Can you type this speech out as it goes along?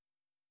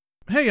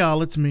Hey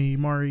y'all, it's me,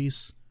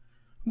 Maurice.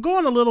 I'm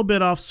going a little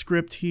bit off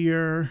script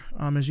here.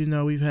 As you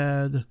know, we've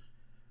had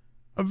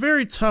a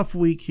very tough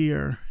week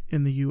here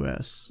in the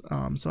U.S.,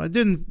 so I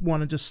didn't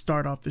want to just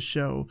start off the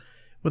show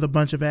with a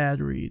bunch of ad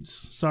reads.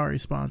 Sorry,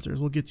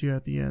 sponsors. We'll get to you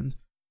at the end.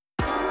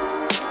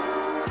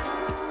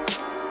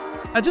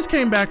 I just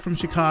came back from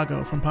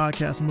Chicago from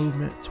Podcast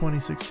Movement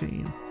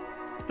 2016.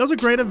 It was a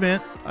great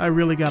event. I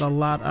really got a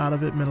lot out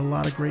of it, met a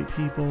lot of great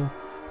people.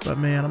 But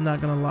man, I'm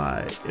not going to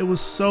lie. It was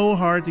so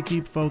hard to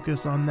keep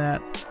focus on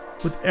that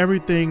with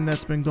everything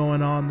that's been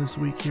going on this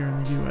week here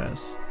in the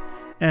U.S.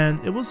 And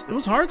it was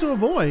hard to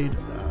avoid.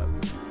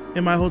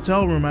 In my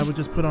hotel room, I would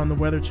just put on the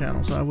Weather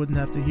Channel so I wouldn't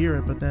have to hear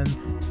it. But then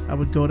I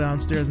would go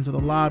downstairs into the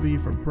lobby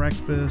for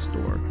breakfast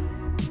or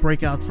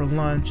break out for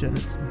lunch, and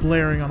it's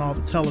blaring on all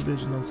the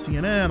television, on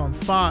CNN, on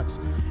Fox,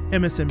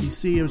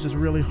 MSNBC. It was just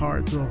really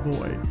hard to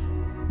avoid.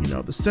 You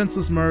know, the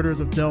senseless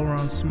murders of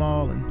Delron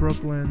Small in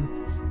Brooklyn,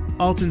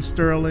 Alton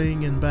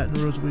Sterling in Baton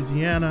Rouge,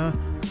 Louisiana,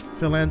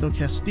 Philando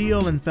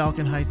Castile in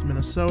Falcon Heights,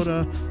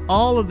 Minnesota,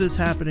 all of this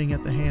happening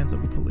at the hands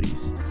of the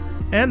police.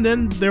 And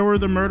then there were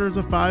the murders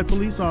of 5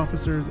 police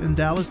officers in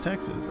Dallas,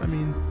 Texas. I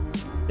mean,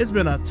 it's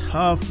been a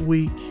tough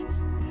week.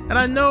 And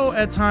I know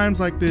at times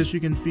like this you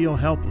can feel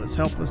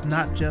helpless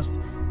not just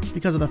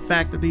because of the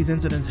fact that these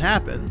incidents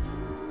happen,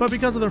 but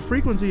because of the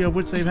frequency of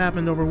which they've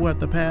happened over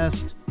the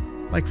past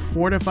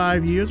 4 to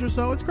 5 years or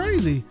so. It's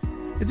crazy.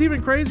 It's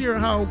even crazier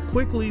how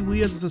quickly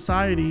we as a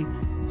society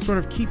sort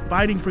of keep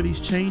fighting for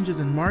these changes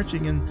and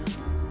marching, and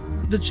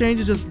the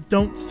changes just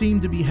don't seem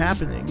to be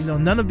happening. You know,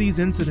 none of these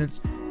incidents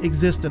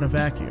exist in a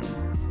vacuum.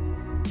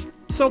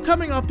 So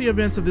coming off the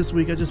events of this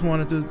week, I just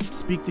wanted to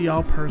speak to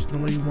y'all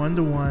personally,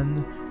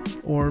 one-to-one,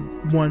 or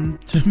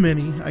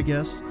one-to-many, I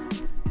guess.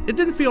 It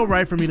didn't feel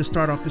right for me to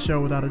start off the show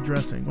without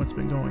addressing what's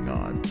been going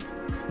on.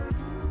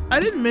 I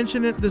didn't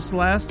mention it this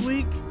last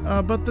week,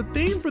 but the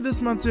theme for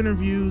this month's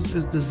interviews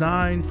is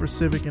Design for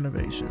Civic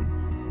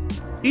Innovation.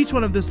 Each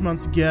one of this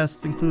month's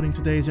guests, including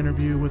today's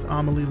interview with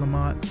Amélie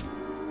Lamont,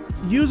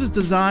 uses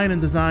design and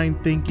design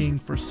thinking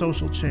for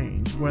social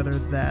change, whether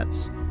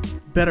that's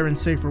better and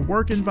safer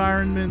work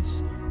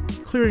environments,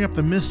 clearing up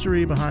the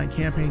mystery behind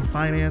campaign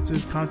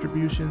finances,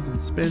 contributions,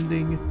 and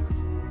spending,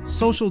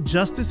 social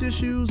justice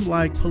issues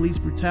like police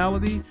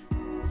brutality,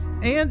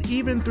 and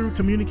even through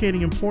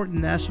communicating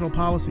important national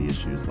policy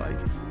issues like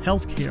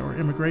healthcare or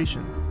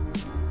immigration.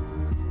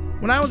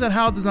 When I was at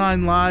How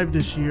Design Live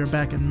this year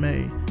back in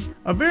May,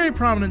 a very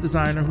prominent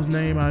designer whose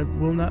name I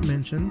will not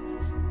mention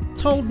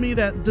told me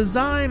that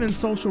design and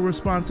social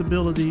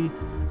responsibility,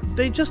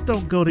 they just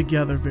don't go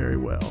together very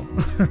well.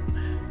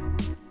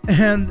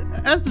 And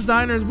as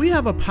designers, we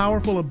have a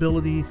powerful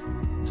ability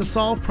to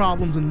solve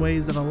problems in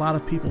ways that a lot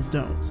of people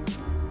don't.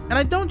 And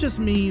I don't just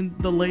mean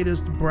the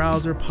latest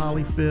browser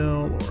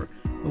polyfill or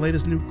the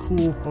latest new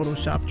cool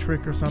Photoshop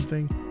trick or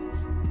something.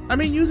 I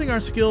mean using our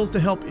skills to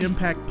help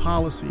impact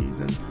policies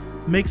and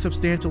make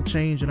substantial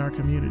change in our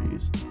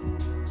communities.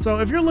 So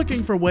if you're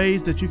looking for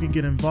ways that you can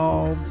get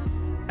involved,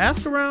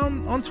 ask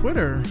around on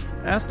Twitter,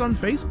 ask on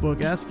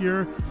Facebook, ask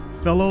your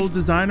fellow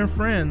designer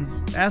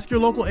friends, ask your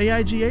local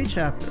AIGA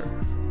chapter.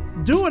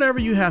 Do whatever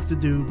you have to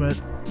do, but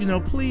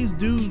please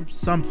do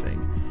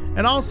something.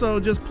 And also,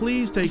 just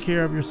please take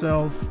care of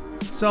yourself.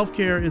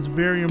 Self-care is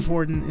very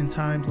important in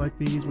times like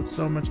these with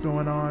so much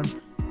going on.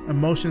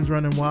 Emotions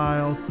running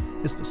wild.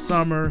 It's the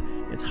summer.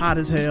 It's hot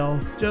as hell.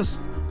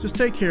 Just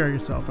take care of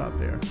yourself out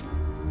there.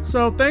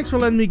 So thanks for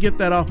letting me get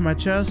that off my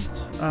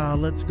chest.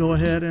 Let's go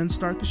ahead and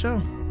start the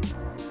show.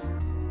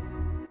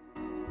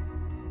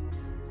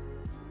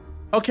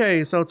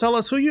 Okay, so tell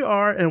us who you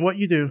are and what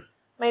you do.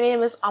 My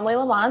name is Amélie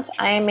Lamont.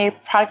 I am a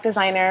product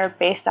designer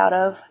based out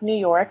of New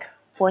York,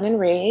 born and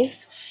raised.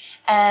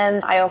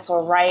 And I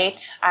also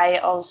write. I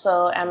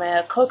also am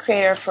a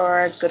co-creator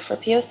for Good for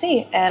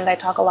POC, and I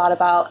talk a lot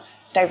about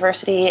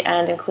diversity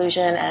and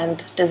inclusion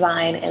and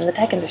design in the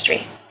tech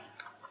industry.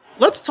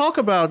 Let's talk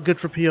about Good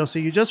for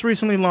POC. You just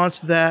recently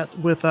launched that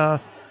with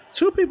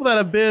 2 people that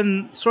have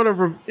been sort of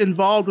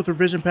involved with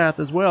Revision Path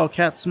as well.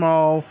 Kat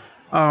Small,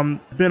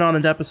 been on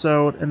an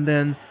episode, and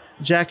then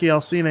Jackie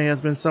Alcine has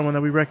been someone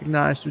that we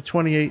recognize through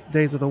 28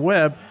 Days of the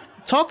Web.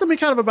 Talk to me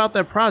kind of about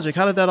that project.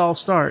 How did that all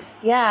start?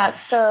 Yeah,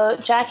 so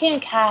Jackie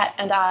and Kat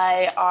and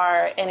I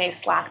are in a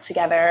Slack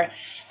together,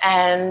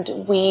 and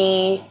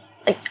we,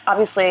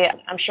 obviously,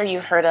 I'm sure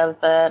you've heard of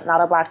the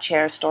Not a Black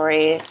Chair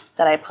story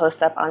that I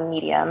post up on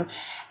Medium,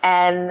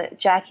 and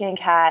Jackie and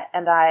Kat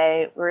and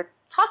I were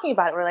talking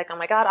about it. We're like, oh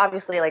my God,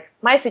 obviously,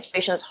 my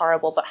situation is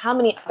horrible, but how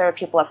many other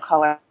people of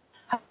color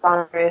have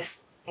gone through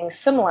things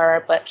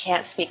similar but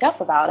can't speak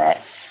up about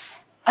it?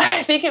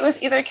 I think it was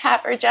either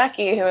Kat or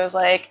Jackie who was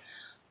like,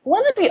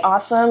 wouldn't it be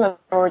awesome if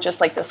there were just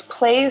this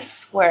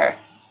place where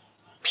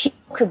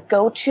people could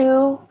go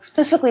to,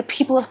 specifically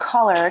people of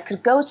color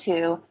could go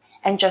to,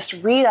 and just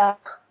read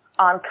up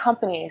on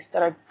companies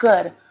that are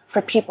good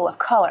for people of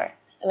color?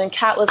 And then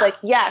Kat was like,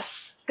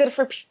 yes, good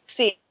for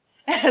PC.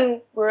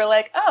 And we were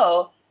like,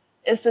 oh,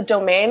 is the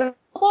domain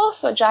available?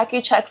 So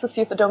Jackie checks to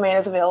see if the domain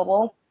is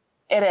available.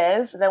 It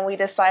is. Then we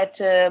decide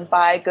to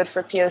buy Good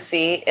for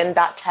POC in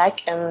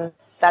 .tech, and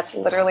that's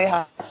literally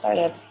how it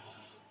started.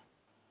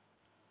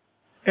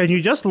 And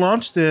you just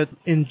launched it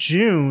in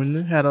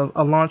June, had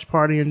a launch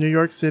party in New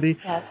York City.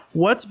 Yes.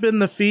 What's been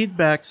the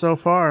feedback so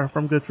far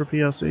from Good for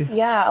POC?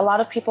 Yeah, a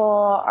lot of people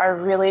are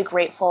really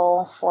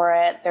grateful for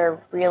it.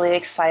 They're really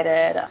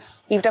excited.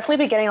 We've definitely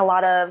been getting a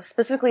lot of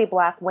specifically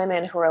Black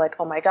women who are like,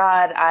 oh my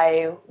God,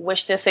 I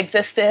wish this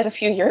existed a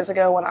few years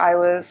ago when I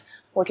was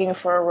looking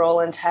for a role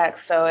in tech.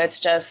 So it's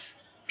just,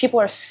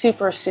 people are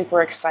super,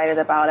 super excited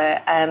about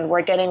it. And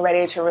we're getting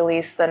ready to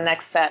release the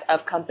next set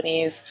of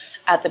companies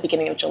at the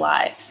beginning of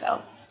July. So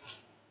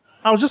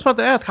I was just about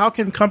to ask, how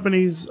can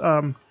companies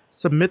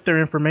submit their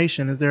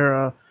information? Is there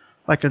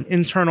an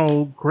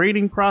internal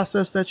grading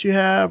process that you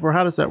have, or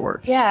how does that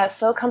work? Yeah,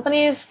 so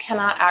companies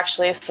cannot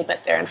actually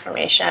submit their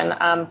information.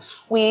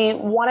 We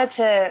wanted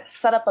to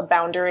set up a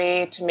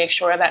boundary to make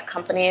sure that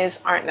companies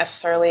aren't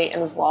necessarily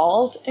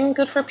involved in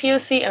Good for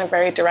POC in a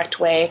very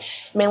direct way,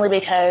 mainly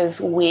because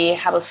we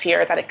have a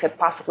fear that it could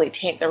possibly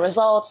taint the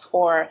results,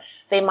 or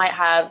they might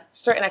have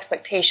certain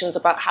expectations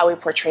about how we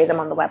portray them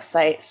on the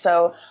website.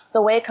 So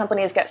the way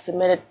companies get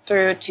submitted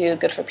through to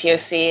Good for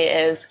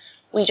POC is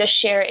we just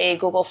share a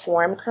Google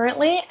form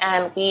currently,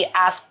 and we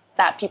ask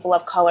that people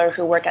of color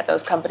who work at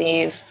those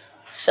companies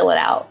fill it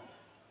out.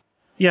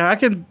 Yeah, I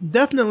can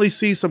definitely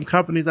see some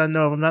companies I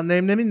know of. I'm not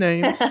naming any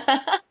names,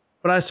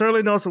 but I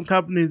certainly know some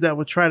companies that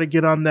would try to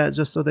get on that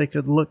just so they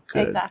could look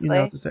good.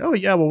 Exactly. To say, oh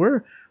yeah, well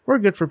we're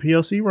Good for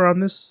POC. We're on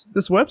this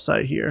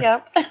website here.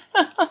 Yep.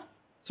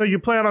 So you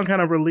plan on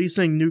kind of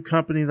releasing new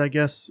companies, I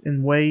guess,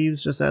 in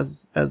waves, just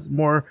as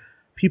more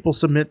people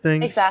submit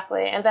things?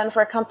 Exactly. And then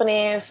for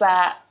companies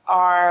that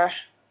are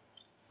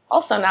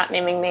also not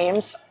naming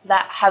names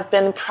that have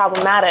been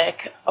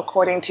problematic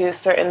according to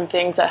certain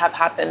things that have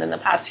happened in the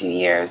past few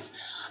years,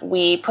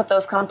 we put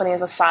those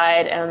companies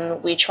aside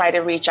and we try to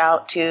reach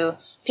out to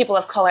people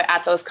of color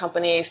at those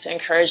companies to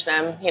encourage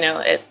them.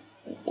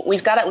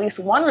 We've got at least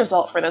one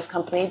result for this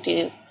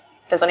company.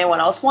 Does anyone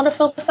else want to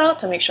fill this out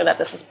to make sure that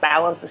this is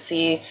balanced, to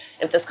see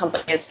if this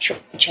company is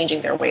truly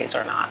changing their ways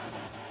or not?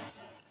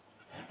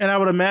 And I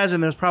would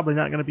imagine there's probably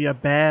not going to be a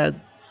bad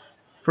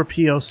for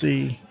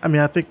POC. I mean,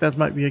 I think that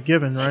might be a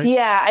given, right?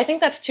 Yeah, I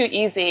think that's too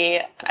easy.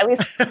 At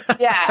least,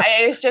 yeah,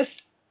 it's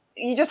just,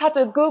 you just have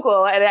to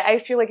Google, and I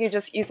feel like you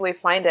just easily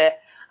find it.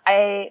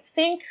 I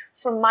think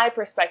from my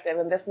perspective,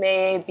 and this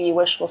may be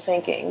wishful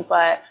thinking,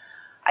 but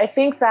I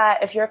think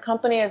that if your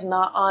company is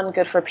not on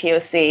Good for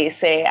POC,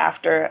 say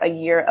after a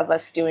year of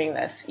us doing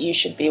this, you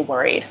should be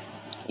worried.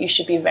 You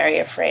should be very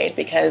afraid,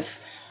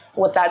 because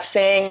what that's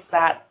saying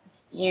that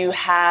you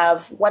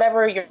have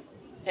whatever your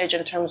percentage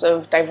in terms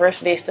of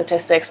diversity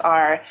statistics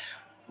are,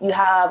 you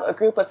have a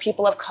group of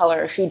people of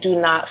color who do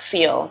not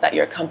feel that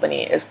your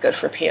company is good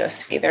for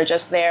POC. They're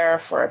just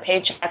there for a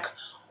paycheck,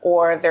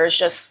 or there's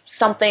just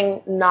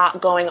something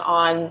not going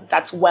on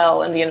that's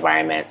well in the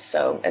environment.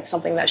 So it's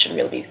something that should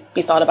really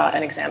be thought about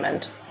and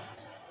examined.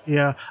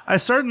 Yeah, I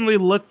certainly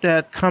looked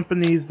at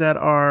companies that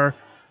are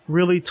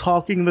really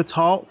talking the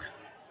talk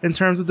in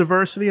terms of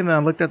diversity, and then I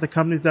looked at the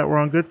companies that were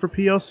on Good for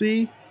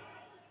POC.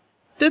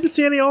 Didn't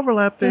see any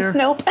overlap there.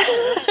 Nope.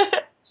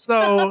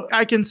 So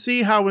I can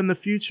see how in the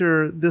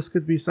future this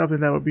could be something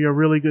that would be a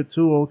really good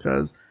tool,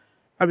 because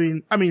I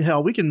mean,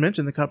 hell, we can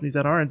mention the companies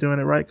that aren't doing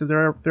it right because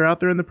they're out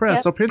there in the press.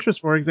 Yep. So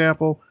Pinterest, for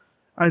example,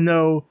 I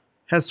know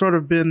has sort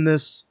of been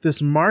this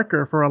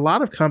marker for a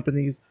lot of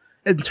companies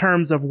in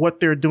terms of what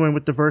they're doing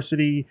with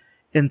diversity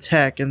in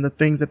tech and the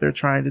things that they're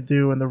trying to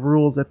do and the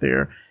rules that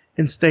they're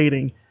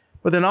instating.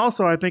 But then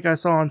also, I think I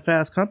saw on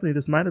Fast Company,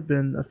 this might have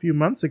been a few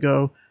months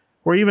ago,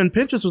 where even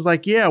Pinterest was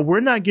like, yeah,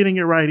 we're not getting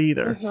it right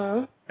either.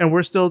 Mm-hmm. And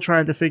we're still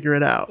trying to figure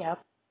it out. Yep.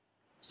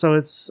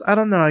 So I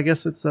don't know, I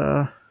guess it's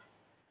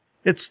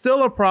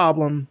still a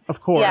problem,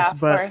 of course. Yeah, of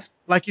but course.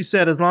 Like you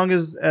said, as long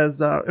as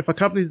if a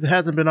company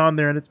hasn't been on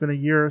there and it's been a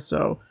year or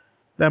so,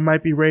 that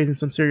might be raising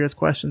some serious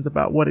questions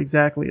about what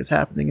exactly is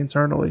happening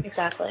internally.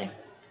 Exactly.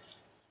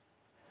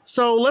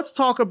 So let's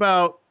talk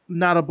about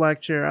Not a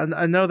Black Chair.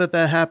 I know that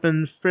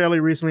happened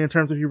fairly recently in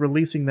terms of you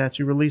releasing that.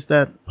 You released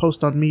that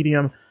post on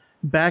Medium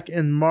back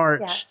in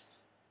March. Yes.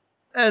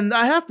 And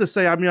I have to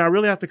say, I mean, I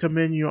really have to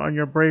commend you on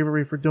your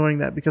bravery for doing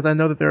that, because I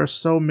know that there are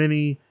so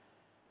many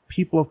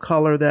people of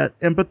color that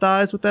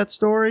empathize with that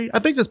story. I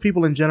think just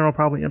people in general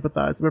probably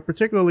empathize, but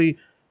particularly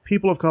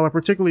people of color,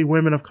 particularly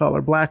women of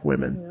color, Black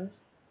women,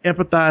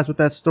 empathize with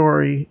that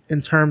story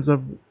in terms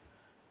of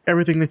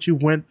everything that you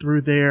went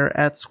through there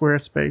at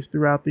Squarespace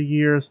throughout the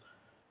years.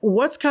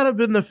 What's kind of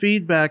been the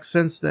feedback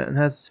since then?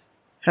 Has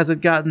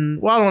it gotten,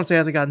 well, I don't want to say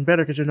has it gotten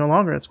better because you're no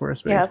longer at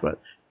Squarespace, but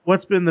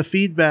what's been the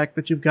feedback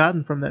that you've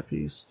gotten from that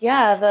piece?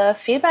 Yeah, the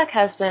feedback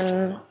has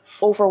been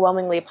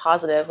overwhelmingly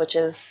positive, which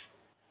is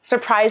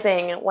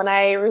surprising. When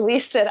I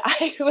released it,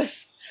 I was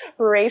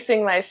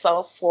bracing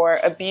myself for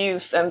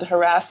abuse and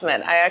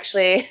harassment. I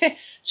actually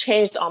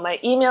changed all my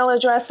email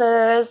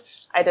addresses.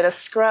 I did a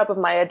scrub of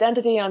my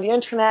identity on the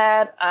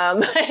internet.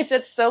 I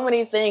did so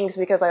many things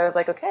because I was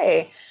like,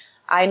 okay,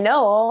 I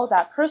know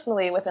that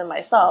personally within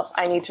myself,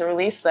 I need to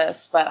release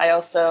this, but I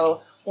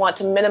also want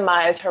to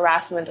minimize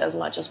harassment as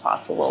much as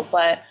possible.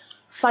 But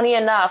funny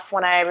enough,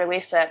 when I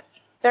released it,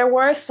 there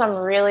were some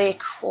really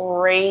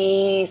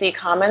crazy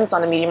comments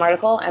on the Medium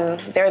article,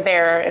 and they're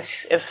there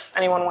if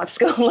anyone wants to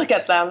go look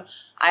at them.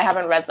 I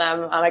haven't read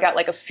them. I got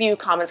like a few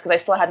comments because I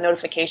still had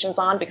notifications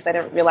on because I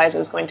didn't realize it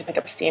was going to pick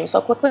up steam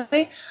so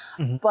quickly.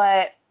 Mm-hmm.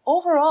 But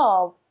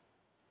overall,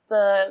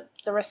 the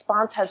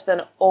response has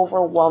been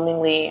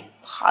overwhelmingly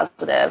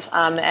positive,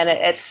 and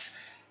it's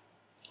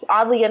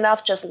oddly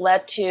enough just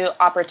led to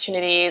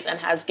opportunities and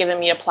has given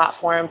me a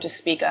platform to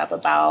speak up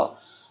about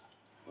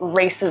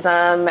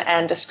racism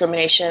and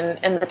discrimination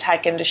in the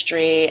tech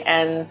industry,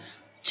 and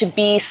to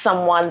be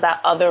someone that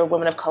other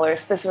women of color,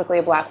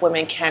 specifically Black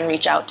women, can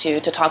reach out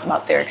to talk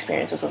about their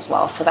experiences as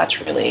well. So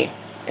that's really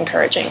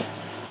encouraging.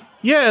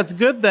 Yeah, it's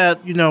good that,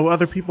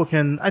 other people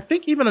can. I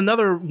think even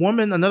another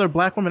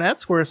Black woman at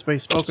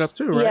Squarespace spoke up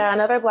too, right? Yeah,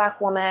 another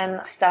Black woman,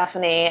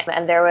 Stephanie,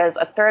 and there was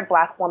a third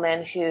Black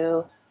woman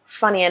who,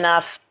 funny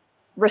enough,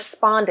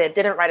 responded,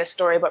 didn't write a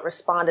story, but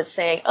responded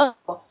saying,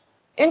 oh,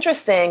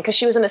 interesting, because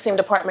she was in the same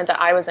department that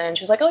I was in.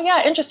 She was like, oh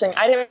yeah, interesting.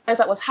 I didn't realize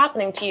that was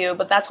happening to you,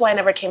 but that's why I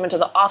never came into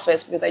the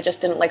office, because I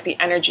just didn't like the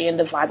energy and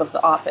the vibe of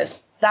the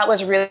office. That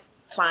was really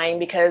fine,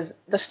 because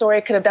the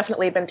story could have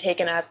definitely been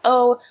taken as,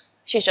 oh,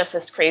 she's just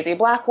this crazy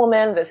Black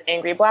woman, this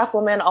angry Black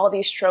woman, all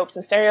these tropes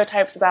and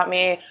stereotypes about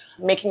me,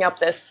 making up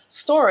this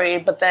story.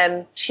 But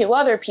then two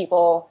other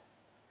people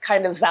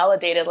kind of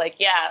validated, like,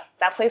 yeah,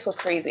 that place was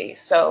crazy.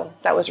 So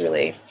that was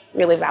really,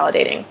 really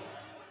validating.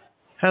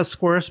 Has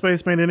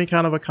Squarespace made any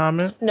kind of a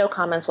comment? No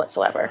comments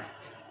whatsoever.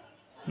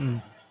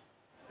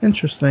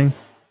 Interesting.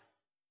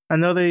 I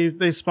know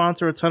they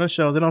sponsor a ton of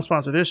shows. They don't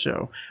sponsor this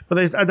show, but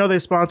I know they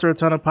sponsor a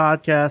ton of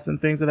podcasts and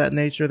things of that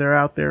nature. They're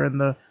out there in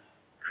the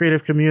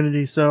creative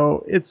community.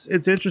 So it's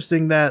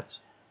interesting that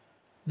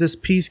this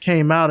piece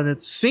came out, and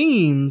it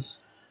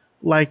seems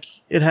like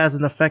it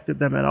hasn't affected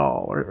them at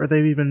all, or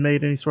they've even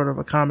made any sort of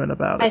a comment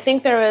about it. I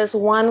think there was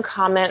one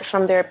comment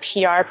from their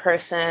PR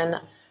person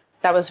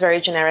that was very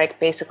generic,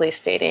 basically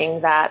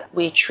stating that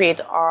we treat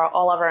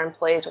all of our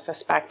employees with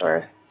respect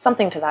or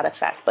something to that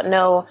effect, but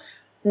no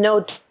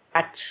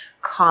direct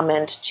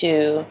comment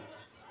to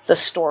the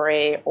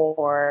story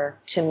or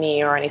to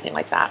me or anything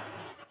like that.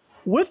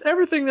 With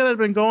everything that had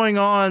been going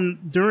on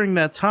during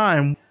that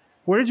time,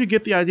 where did you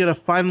get the idea to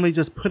finally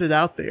just put it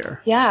out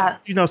there? Yeah.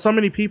 So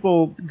many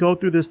people go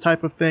through this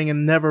type of thing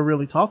and never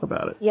really talk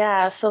about it.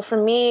 Yeah. So for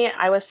me,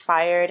 I was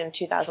fired in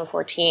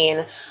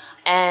 2014.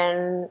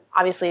 And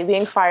obviously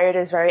being fired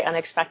is very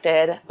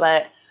unexpected,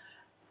 but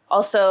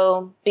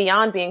also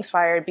beyond being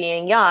fired,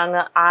 being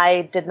young,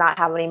 I did not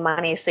have any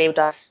money saved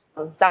up.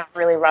 That was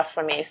really rough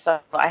for me. So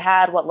I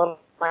had what little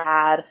I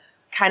had,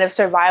 kind of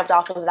survived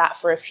off of that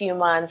for a few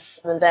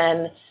months. And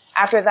then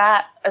after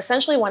that,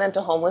 essentially went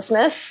into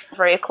homelessness,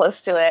 very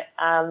close to it.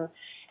 And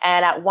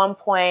at one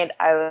point,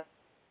 I was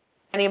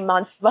many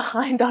months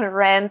behind on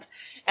rent.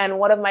 And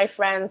one of my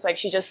friends,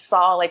 she just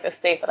saw the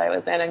state that I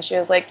was in, and she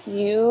was like,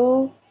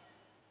 you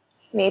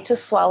need to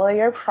swallow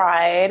your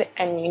pride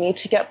and you need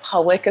to get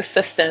public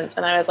assistance.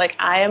 And I was like,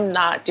 I am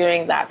not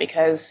doing that,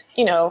 because,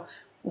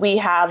 we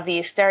have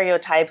these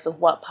stereotypes of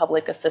what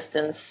public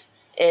assistance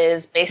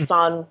is based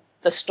on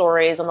the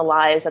stories and the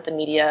lies that the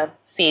media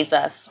feeds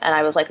us. And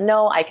I was like,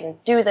 no, I can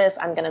do this.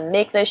 I'm going to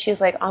make this.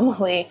 She's like,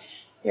 Amélie,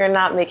 you're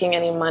not making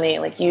any money.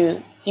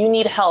 You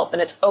need help,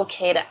 and it's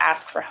okay to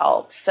ask for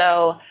help.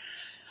 So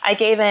I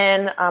gave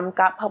in,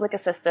 got public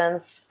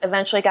assistance,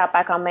 eventually got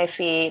back on my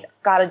feet,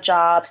 got a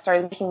job,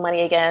 started making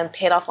money again,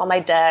 paid off all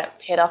my debt,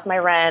 paid off my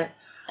rent.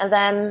 And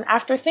then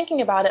after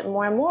thinking about it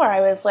more and more,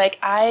 I was like,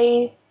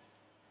 I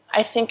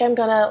think I'm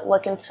going to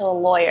look into a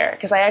lawyer,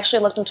 because I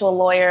actually looked into a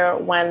lawyer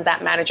when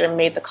that manager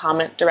made the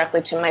comment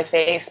directly to my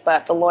face.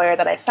 But the lawyer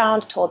that I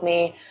found told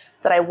me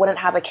that I wouldn't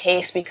have a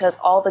case because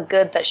all the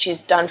good that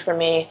she's done for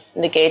me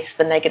negates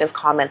the negative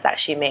comment that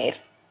she made.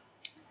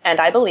 And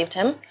I believed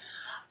him.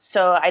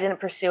 So I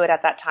didn't pursue it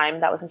at that time.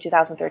 That was in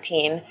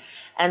 2013.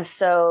 And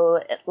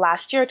so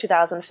last year,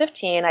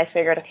 2015, I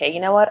figured, okay,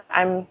 you know what?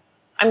 I'm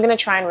going to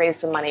try and raise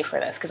the money for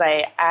this, because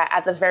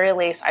at the very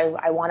least,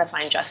 I want to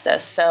find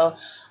justice. So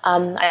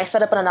I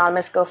set up an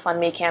anonymous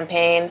GoFundMe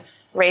campaign,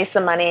 raised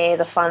the money.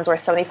 The funds were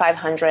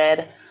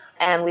 $7,500,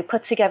 and we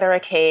put together a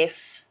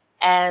case.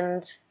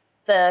 And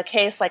the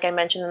case, like I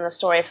mentioned in the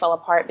story, fell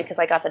apart because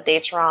I got the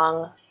dates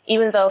wrong.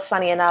 Even though,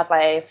 funny enough,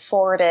 I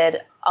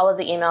forwarded all of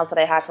the emails that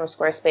I had from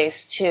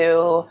Squarespace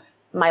to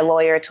my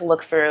lawyer to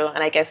look through,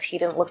 and I guess he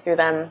didn't look through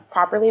them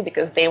properly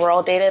because they were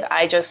all dated.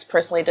 I just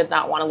personally did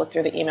not want to look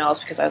through the emails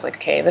because I was like,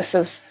 okay, this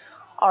is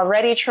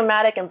already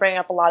traumatic and bringing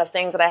up a lot of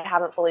things that I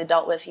haven't fully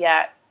dealt with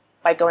yet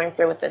by going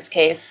through with this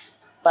case,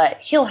 but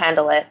he'll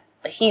handle it.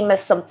 He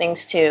missed some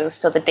things too,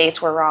 so the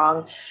dates were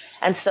wrong.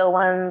 And so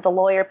when the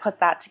lawyer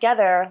put that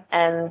together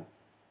and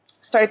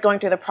started going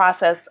through the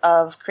process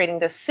of creating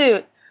this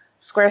suit,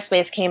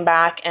 Squarespace came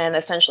back and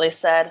essentially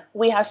said,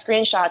 we have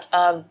screenshots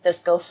of this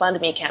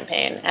GoFundMe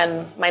campaign.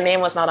 And my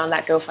name was not on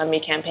that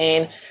GoFundMe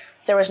campaign.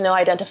 There was no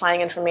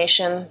identifying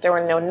information. There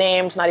were no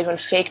names, not even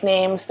fake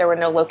names. There were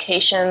no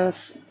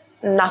locations,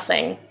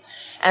 nothing.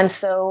 And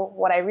so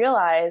what I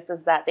realized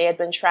is that they had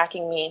been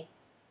tracking me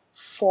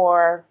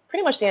for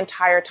pretty much the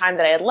entire time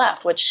that I had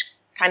left, which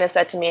kind of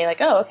said to me like,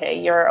 oh, okay,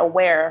 you're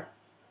aware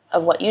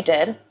of what you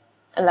did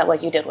and that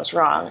what you did was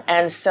wrong.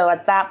 And so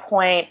at that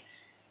point,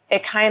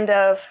 it kind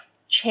of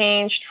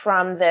changed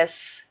from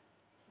this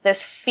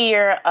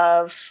fear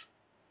of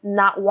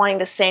not wanting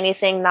to say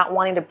anything, not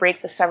wanting to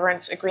break the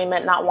severance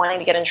agreement, not wanting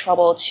to get in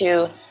trouble,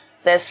 to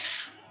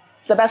this,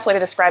 the best way to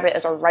describe it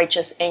is a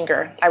righteous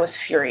anger. I was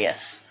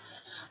furious.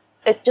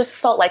 It just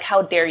felt like,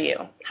 how dare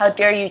you? How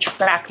dare you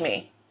track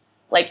me?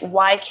 Like,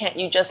 why can't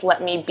you just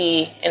let me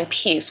be in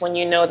peace when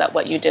you know that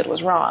what you did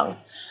was wrong?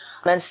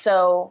 And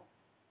so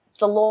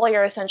the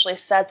lawyer essentially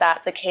said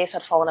that the case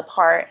had fallen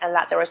apart and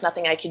that there was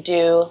nothing I could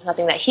do,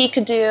 nothing that he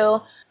could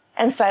do.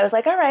 And so I was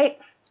like, all right,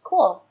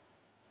 cool.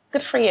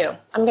 Good for you.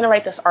 I'm going to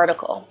write this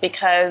article,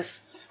 because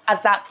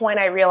at that point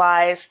I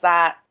realized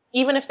that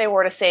even if they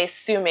were to say,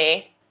 sue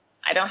me,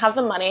 I don't have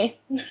the money.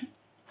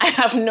 I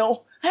have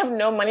no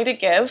money to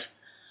give.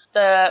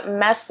 The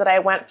mess that I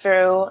went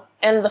through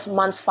in the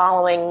months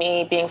following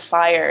me being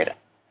fired,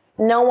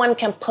 no one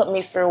can put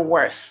me through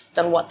worse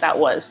than what that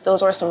was.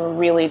 Those were some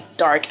really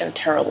dark and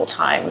terrible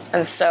times.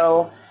 And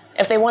so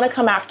if they want to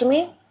come after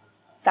me,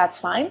 that's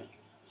fine.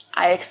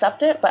 I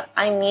accept it, but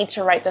I need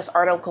to write this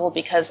article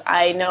because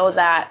I know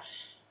that,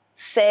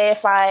 say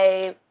if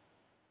I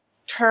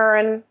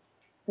turn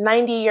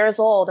 90 years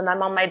old and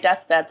I'm on my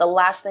deathbed, the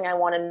last thing I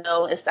want to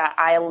know is that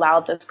I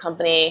allowed this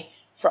company,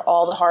 for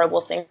all the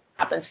horrible things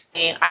that happened to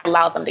me, I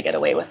allowed them to get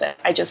away with it.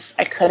 I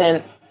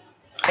couldn't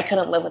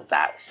live with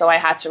that. So I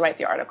had to write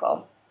the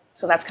article.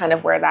 So that's kind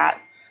of where that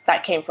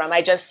came from.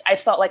 I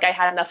felt like I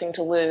had nothing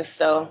to lose,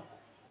 so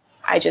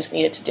I just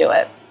needed to do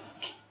it.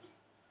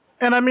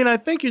 And I mean, I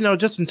think,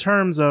 just in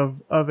terms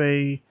of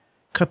a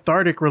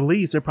cathartic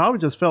release, it probably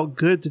just felt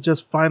good to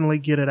just finally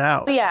get it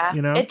out. Yeah,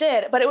 it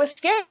did. But it was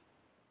scary.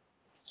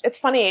 It's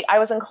funny. I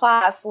was in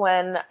class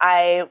when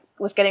I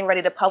was getting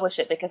ready to publish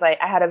it because I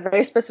had a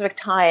very specific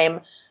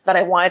time that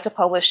I wanted to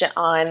publish it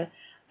on.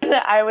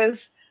 I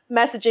was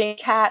messaging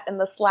Kat in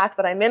the Slack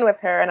that I'm in with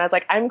her, and I was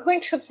like, I'm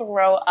going to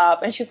throw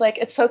up. And she's like,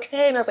 it's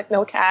okay. And I was like,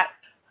 no, Kat,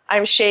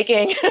 I'm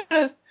shaking.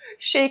 I was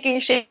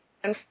shaking.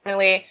 And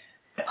finally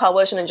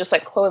published and then just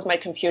like closed my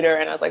computer,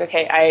 and I was like,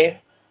 okay, I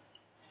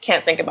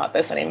can't think about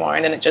this anymore.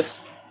 And then it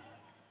just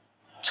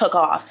took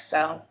off.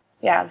 So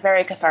yeah,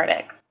 very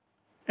cathartic.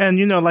 And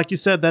like you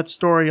said, that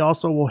story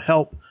also will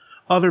help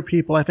other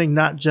people. I think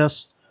not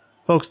just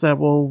folks that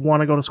will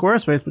want to go to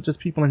Squarespace, but just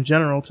people in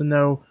general to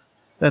know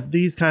that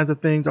these kinds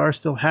of things are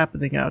still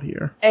happening out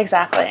here.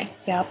 Exactly.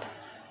 Yep.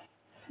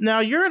 Now,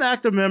 you're an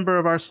active member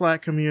of our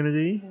Slack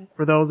community. Mm-hmm.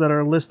 For those that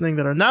are listening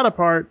that are not a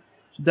part,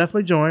 should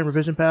definitely join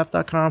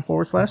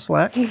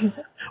revisionpath.com/Slack.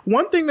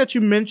 One thing that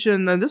you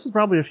mentioned, and this is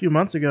probably a few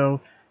months ago,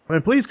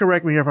 and please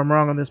correct me if I'm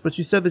wrong on this, but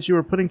you said that you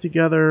were putting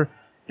together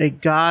a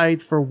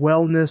guide for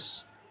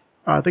wellness.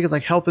 I think it's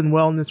like health and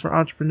wellness for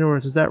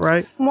entrepreneurs. Is that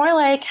right? More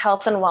like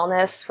health and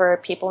wellness for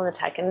people in the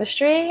tech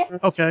industry.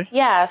 Okay.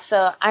 Yeah.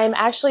 So I'm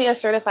actually a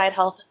certified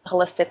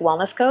holistic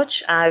wellness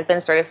coach. I've been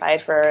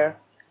certified for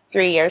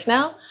 3 years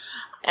now.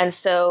 And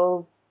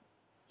so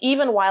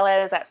even while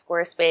I was at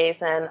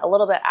Squarespace and a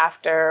little bit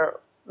after,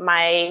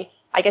 I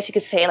guess you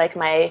could say like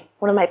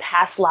one of my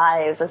past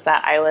lives is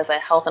that I was a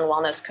health and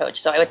wellness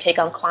coach. So I would take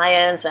on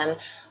clients and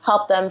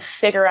help them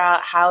figure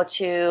out how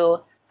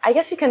to, I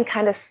guess you can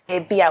kind of say,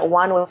 be at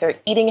one with their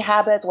eating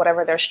habits,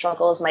 whatever their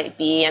struggles might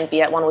be, and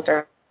be at one with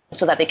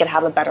so that they can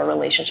have a better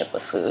relationship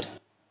with food.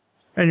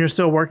 And you're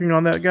still working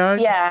on that guide?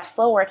 Yeah,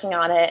 still working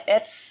on it.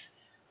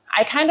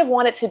 I kind of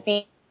want it to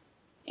be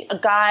a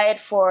guide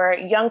for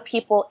young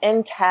people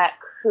in tech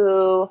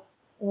who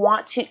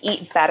want to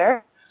eat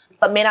better,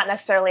 but may not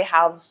necessarily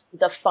have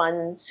the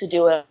funds to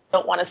do it,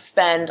 don't want to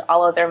spend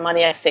all of their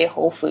money at, say,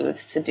 Whole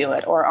Foods to do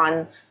it, or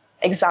on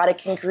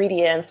exotic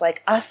ingredients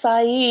like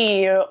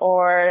acai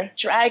or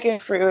dragon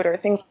fruit or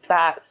things like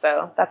that.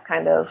 So that's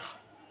kind of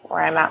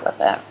where I'm at with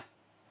it.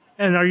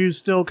 And are you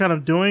still kind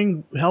of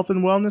doing health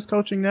and wellness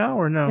coaching now,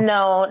 or no?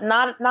 No,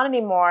 not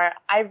anymore.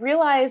 I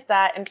realized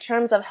that in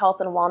terms of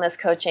health and wellness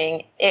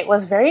coaching, it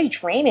was very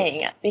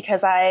draining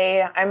because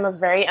I'm a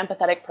very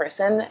empathetic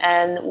person.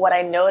 And what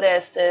I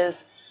noticed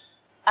is,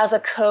 as a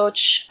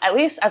coach, at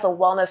least as a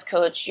wellness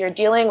coach, you're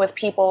dealing with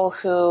people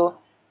who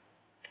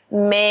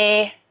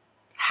may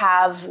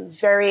have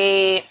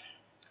very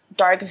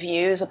dark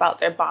views about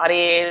their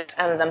bodies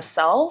and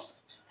themselves.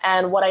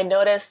 And what I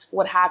noticed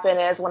would happen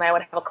is when I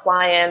would have a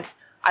client,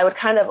 I would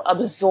kind of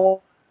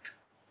absorb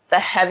the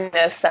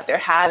heaviness that they're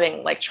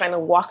having, like trying to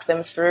walk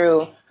them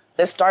through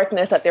this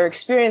darkness that they're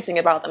experiencing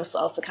about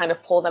themselves to kind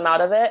of pull them out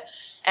of it.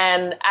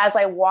 And as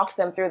I walked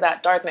them through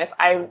that darkness,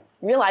 I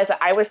realized that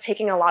I was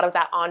taking a lot of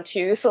that on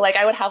too. So like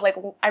I would have I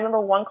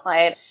remember one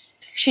client,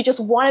 she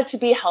just wanted to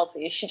be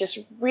healthy. She just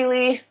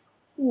really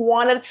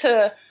wanted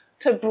to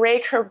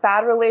break her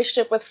bad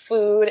relationship with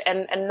food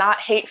and not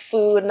hate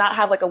food, not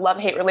have like a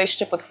love-hate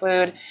relationship with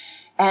food.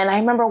 And I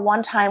remember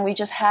one time we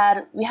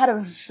had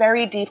a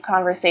very deep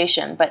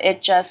conversation, but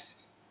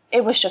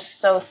it was just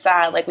so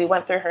sad. Like, we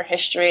went through her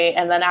history,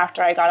 and then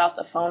after I got off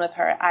the phone with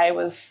her, I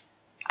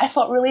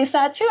felt really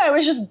sad too. I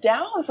was just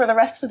down for the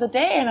rest of the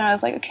day, and I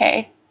was like,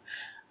 okay,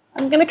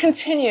 I'm gonna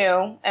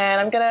continue,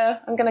 and I'm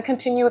gonna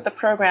continue with the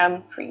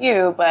program for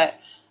you. But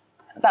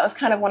that was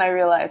kind of when I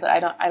realized that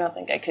I don't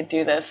think I could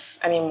do this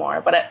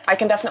anymore. But I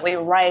can definitely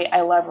write. I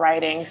love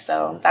writing,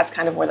 so that's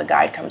kind of where the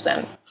guide comes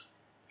in.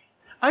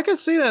 I could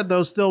see that,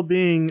 though, still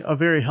being a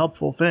very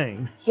helpful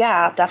thing.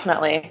 Yeah,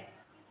 definitely.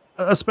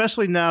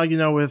 Especially now,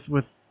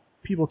 with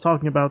people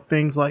talking about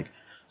things like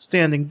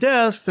standing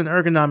desks and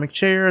ergonomic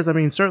chairs. I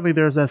mean, certainly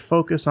there's that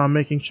focus on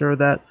making sure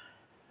that,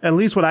 at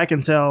least what I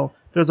can tell,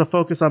 there's a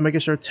focus on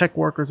making sure tech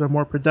workers are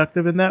more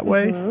productive in that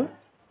way. Mm-hmm.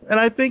 And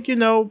I think,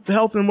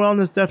 health and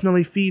wellness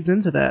definitely feeds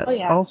into that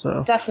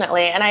also.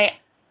 Definitely. And I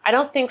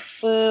don't think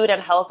food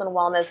and health and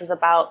wellness is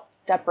about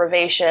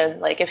deprivation.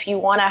 Like, if you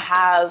want to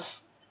have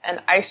an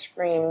ice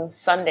cream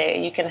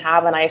sundae, you can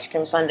have an ice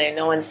cream sundae.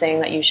 No one's saying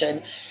that you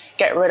should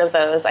get rid of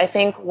those. I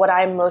think what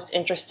I'm most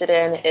interested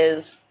in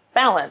is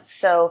balance.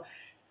 So,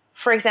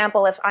 for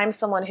example, if I'm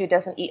someone who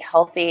doesn't eat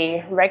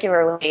healthy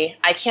regularly,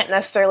 I can't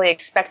necessarily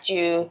expect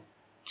you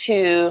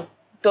to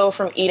go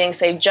from eating,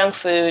 say, junk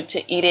food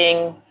to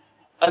eating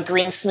a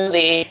green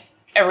smoothie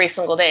every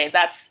single day.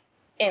 That's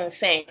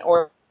insane.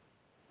 Or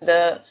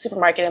the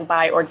supermarket and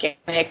buy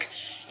organic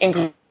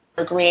ingredients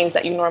or greens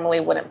that you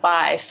normally wouldn't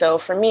buy. So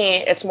for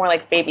me, it's more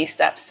like baby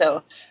steps.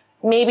 So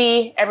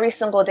maybe every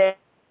single day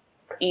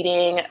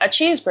eating a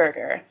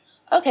cheeseburger.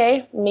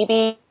 Okay,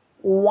 maybe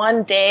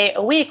one day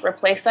a week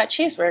replace that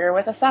cheeseburger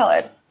with a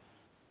salad.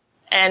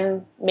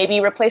 And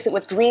maybe replace it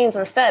with greens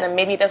instead. And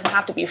maybe it doesn't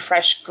have to be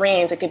fresh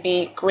greens. It could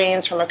be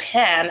greens from a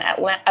can,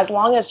 as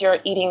long as you're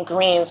eating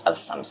greens of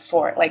some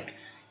sort. Like,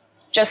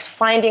 just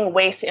finding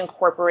ways to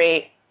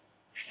incorporate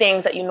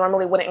things that you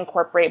normally wouldn't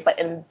incorporate, but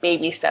in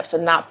baby steps,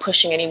 and not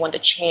pushing anyone to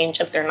change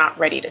if they're not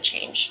ready to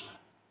change.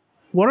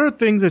 What are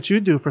things that you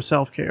do for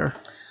self-care?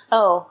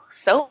 Oh,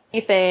 so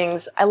many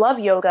things. I love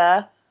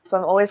yoga. So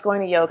I'm always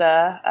going to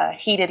yoga,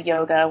 heated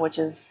yoga, which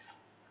is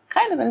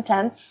kind of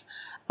intense,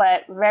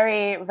 but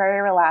very,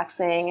 very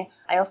relaxing.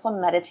 I also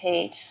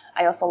meditate.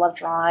 I also love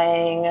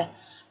drawing.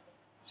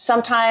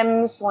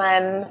 Sometimes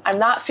when I'm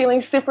not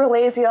feeling super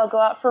lazy, I'll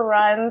go out for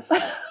runs.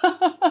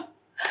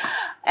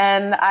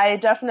 And I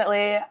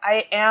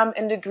am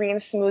into green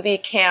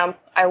smoothie camp.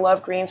 I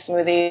love green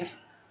smoothies.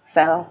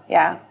 So,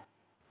 yeah.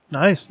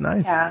 Nice.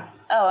 Yeah.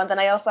 Oh, and then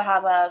I also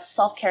have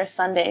self-care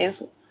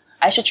Sundays.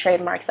 I should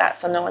trademark that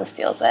so no one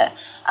steals it.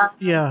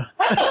 Yeah.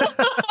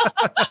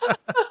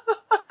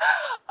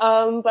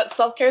 But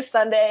self-care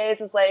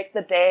Sundays is like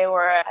the day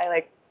where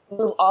I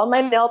move all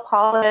my nail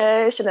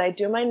polish and I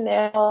do my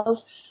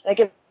nails. And I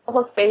give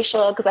myself a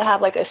facial because I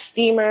have a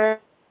steamer.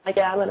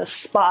 I'm in a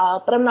spa,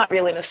 but I'm not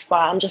really in a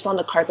spa. I'm just on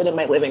the carpet in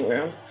my living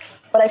room.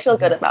 But I feel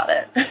good about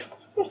it.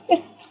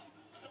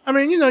 I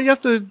mean, you have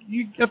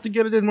to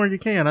get it in where you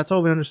can. I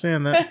totally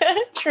understand that.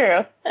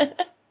 True.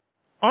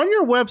 On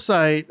your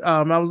website,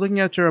 I was looking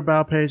at your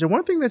About page, and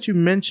one thing that you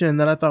mentioned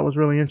that I thought was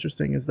really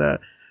interesting is that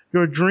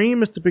your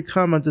dream is to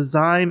become a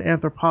design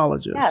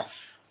anthropologist.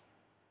 Yes.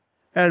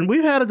 And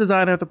we've had a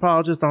design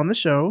anthropologist on the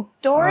show.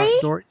 Dory?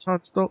 Dory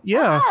Tunstall.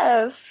 Yeah.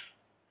 Yes.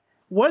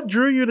 What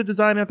drew you to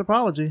design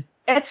anthropology?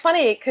 It's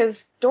funny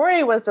because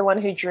Dory was the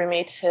one who drew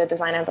me to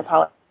design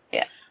anthropology.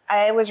 Yeah.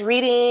 I was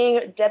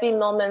reading Debbie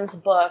Millman's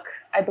book.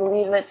 I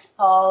believe it's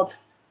called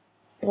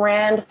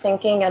Brand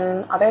Thinking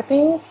and Other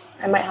Things.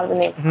 I might have the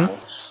name wrong.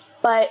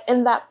 But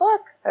in that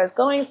book, I was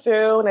going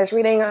through and I was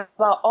reading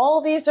about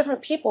all these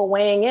different people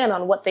weighing in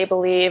on what they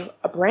believe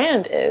a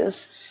brand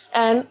is.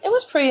 And it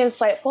was pretty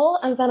insightful.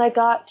 And then I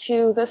got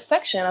to this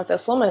section of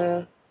this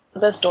woman,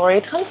 this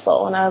Dory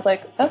Tunstall. And I was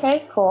like,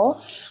 okay,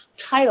 cool.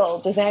 Title,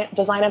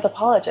 design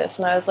anthropologist.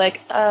 And I was like,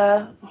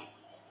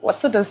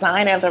 what's a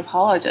design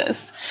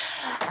anthropologist?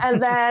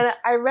 And then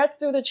I read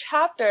through the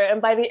chapter.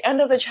 And by the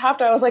end of the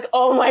chapter, I was like,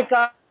 oh my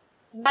God,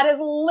 that is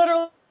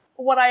literally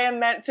what I am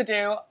meant to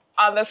do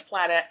on this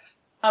planet.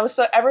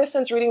 So ever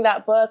since reading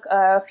that book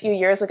a few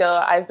years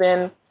ago, I've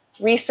been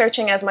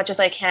researching as much as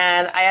I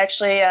can. I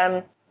actually,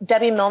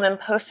 Debbie Millman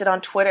posted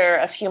on Twitter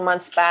a few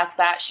months back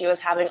that she was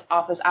having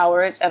office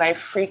hours, and I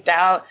freaked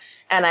out,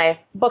 and I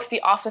booked the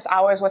office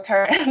hours with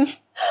her. And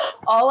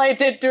all I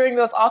did during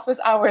those office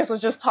hours was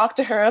just talk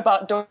to her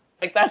about Dory.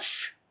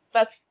 That's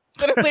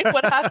literally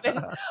what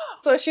happened.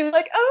 So she's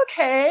like,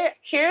 okay,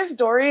 here's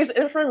Dory's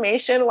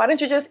information. Why don't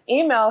you just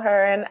email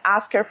her and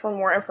ask her for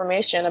more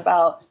information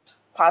about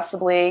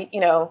possibly,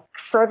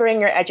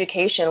 furthering your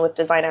education with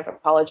design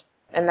anthropology.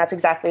 And that's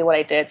exactly what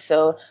I did.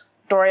 So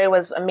Dory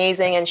was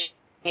amazing, and she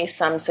gave me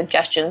some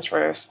suggestions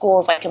for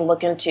schools I can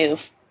look into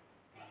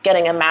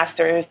getting a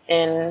master's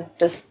in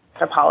design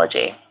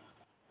anthropology.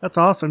 That's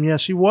awesome. Yeah,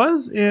 she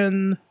was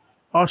in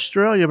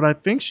Australia, but I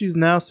think she's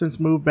now since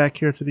moved back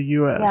here to the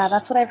U.S. Yeah,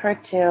 that's what I've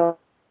heard too.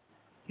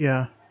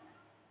 Yeah.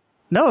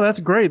 No, that's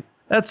great.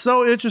 That's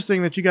so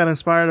interesting that you got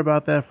inspired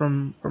about that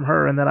from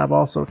her, and that I've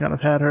also kind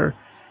of had her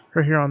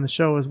her here on the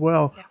show as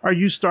well. Yeah. Are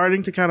you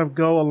starting to kind of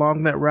go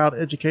along that route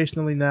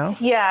educationally now?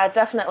 Yeah,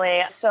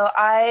 definitely. So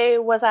I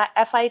was at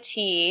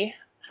FIT,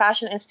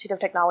 Fashion Institute of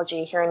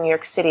Technology here in New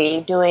York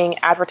City, doing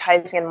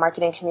advertising and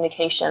marketing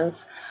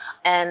communications.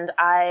 And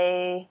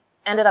I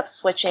ended up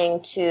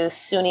switching to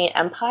SUNY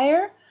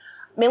Empire,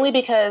 mainly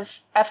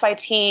because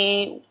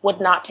FIT would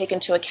not take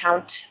into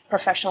account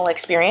professional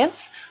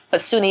experience,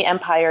 but SUNY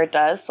Empire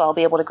does, so I'll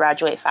be able to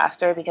graduate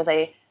faster because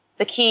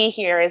the key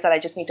here is that I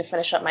just need to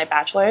finish up my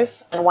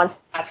bachelor's. And once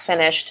that's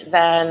finished,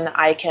 then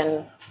I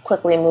can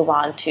quickly move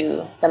on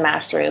to the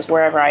master's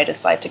wherever I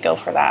decide to go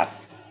for that.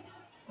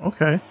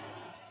 Okay.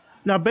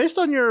 Now, based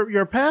on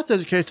your past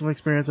educational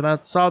experience, and I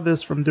saw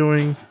this from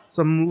doing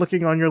some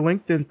looking on your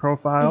LinkedIn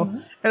profile,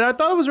 and I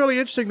thought it was really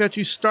interesting that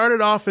you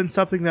started off in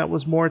something that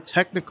was more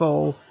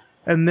technical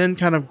and then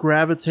kind of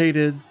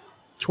gravitated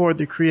toward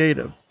the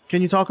creative.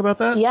 Can you talk about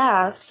that?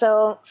 Yeah.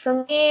 So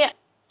for me,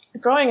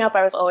 growing up,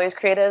 I was always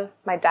creative.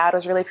 My dad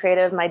was really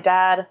creative. My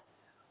dad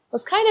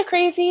was kind of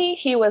crazy.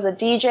 He was a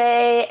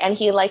DJ and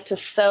he liked to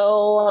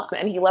sew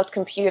and he loved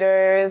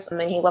computers and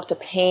then he loved to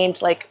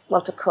paint,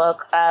 loved to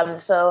cook.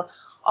 So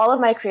all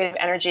of my creative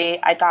energy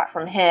I got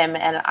from him,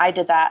 and I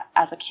did that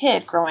as a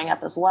kid growing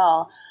up as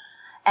well.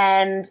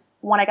 And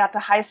when I got to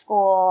high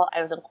school,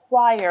 I was in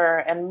choir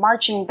and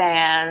marching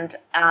band,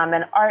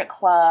 an art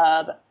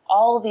club,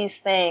 all of these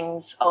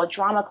things, a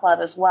drama club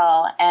as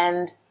well.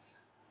 And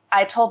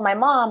I told my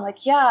mom,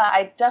 yeah,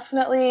 I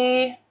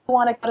definitely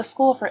want to go to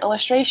school for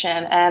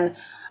illustration. And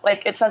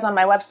like it says on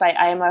my website,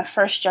 I am a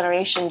first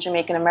generation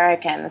Jamaican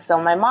American.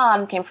 So my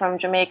mom came from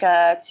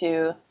Jamaica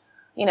to,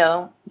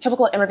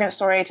 typical immigrant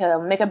story, to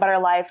make a better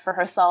life for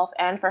herself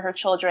and for her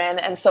children.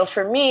 And so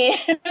for me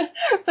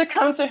to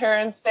come to her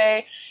and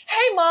say,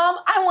 hey, Mom,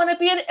 I want to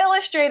be an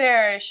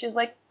illustrator. She's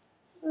like,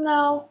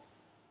 no,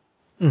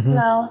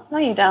 no,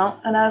 you don't.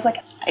 And I was like,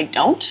 I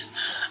don't.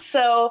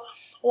 So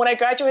when I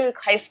graduated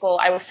high school,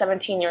 I was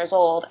 17 years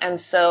old. And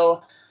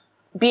so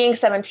being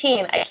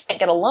 17, I can't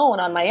get a loan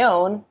on my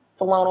own.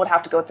 The loan would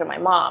have to go through my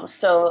mom.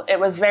 So it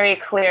was very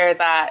clear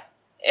that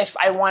if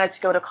I wanted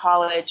to go to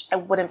college, I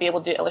wouldn't be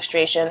able to do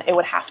illustration. It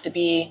would have to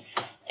be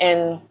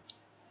in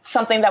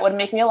something that would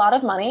make me a lot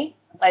of money,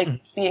 like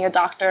being a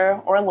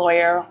doctor or a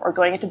lawyer or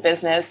going into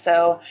business.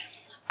 So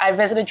I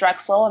visited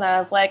Drexel and I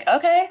was like,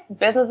 okay,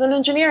 business and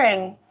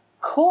engineering.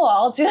 Cool,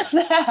 I'll do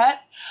that.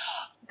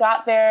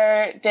 Got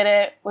there, did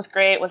it, was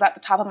great, was at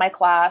the top of my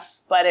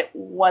class, but it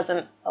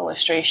wasn't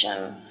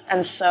illustration.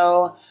 And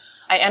so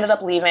I ended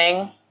up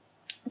leaving,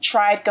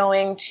 tried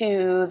going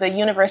to the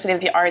University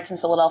of the Arts in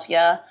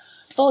Philadelphia,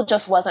 still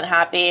just wasn't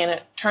happy. And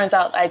it turns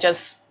out I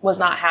just was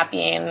not happy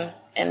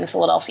in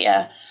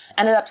Philadelphia.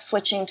 Ended up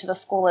switching to the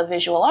School of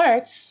Visual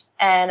Arts.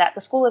 And at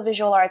the School of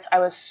Visual Arts, I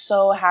was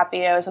so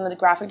happy. I was in the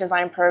graphic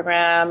design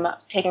program,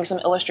 taking some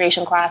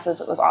illustration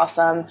classes. It was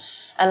awesome.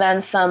 And then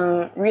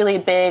some really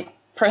big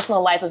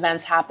personal life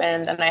events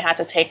happened and I had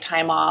to take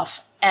time off.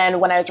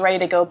 And when I was ready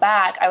to go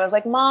back, I was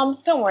like, Mom,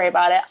 don't worry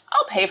about it.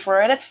 I'll pay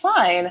for it. It's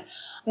fine.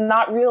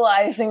 Not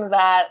realizing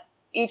that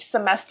each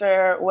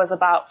semester was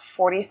about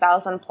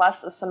 $40,000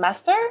 plus a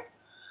semester.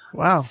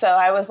 Wow. So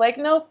I was like,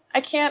 nope,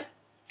 I can't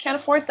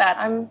afford that.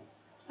 I'm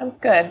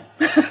good.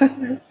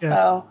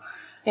 So,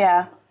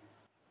 yeah.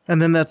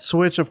 And then that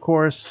switch, of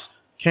course,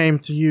 came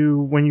to you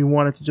when you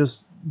wanted to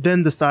just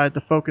then decide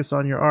to focus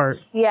on your art.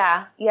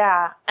 Yeah.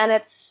 And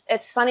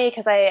it's funny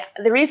because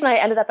the reason I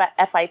ended up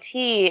at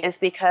FIT is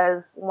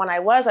because when I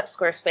was at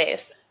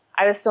Squarespace,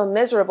 I was so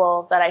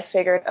miserable that I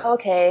figured,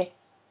 okay,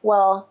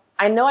 well,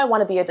 I know I want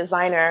to be a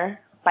designer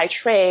by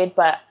trade,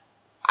 but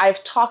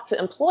I've talked to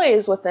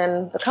employees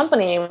within the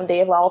company and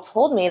they've all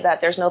told me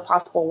that there's no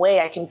possible way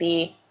I can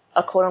be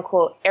a quote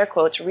unquote, air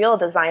quotes, real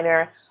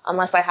designer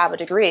unless I have a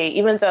degree,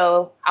 even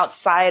though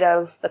outside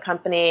of the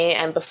company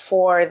and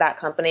before that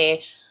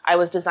company, I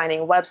was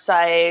designing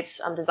websites,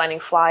 I'm designing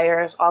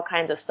flyers, all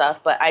kinds of stuff.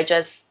 But I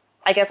guess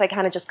I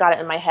kind of just got it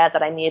in my head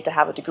that I needed to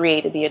have a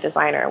degree to be a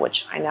designer,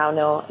 which I now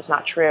know is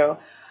not true.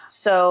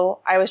 So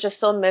I was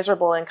just so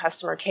miserable in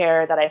customer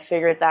care that I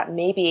figured that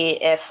maybe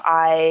if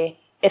I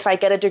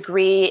get a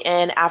degree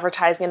in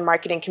advertising and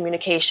marketing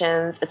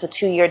communications, it's a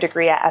 2-year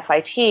degree at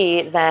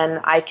FIT,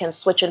 then I can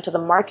switch into the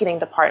marketing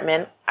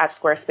department at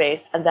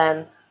Squarespace and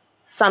then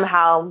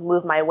somehow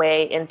move my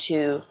way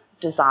into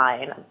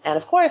design. And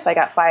of course, I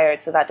got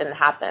fired, so that didn't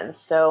happen.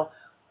 So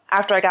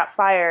after I got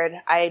fired,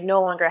 I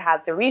no longer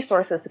had the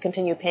resources to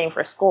continue paying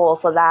for school,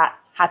 so that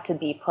had to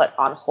be put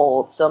on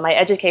hold. So my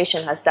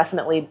education has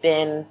definitely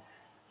been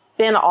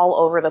all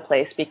over the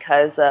place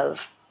because of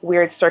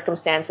weird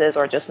circumstances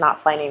or just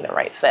not finding the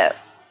right fit.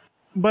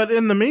 But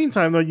in the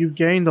meantime, though, you've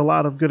gained a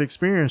lot of good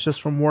experience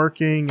just from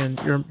working, and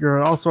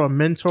you're also a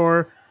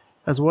mentor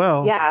as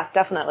well. Yeah,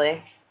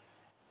 definitely.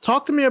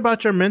 Talk to me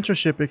about your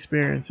mentorship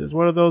experiences.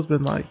 What have those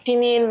been like? Do you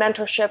mean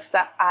mentorships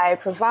that I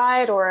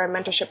provide or a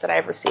mentorship that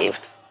I've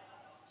received?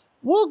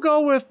 We'll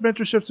go with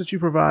mentorships that you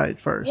provide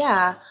first.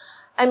 Yeah.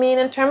 I mean,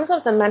 in terms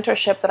of the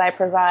mentorship that I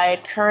provide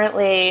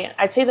currently,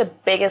 I'd say the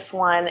biggest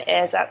one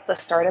is at the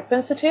Startup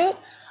Institute.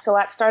 So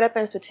at Startup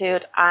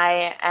Institute,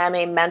 I am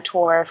a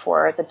mentor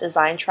for the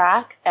design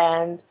track,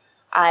 and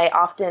I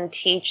often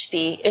teach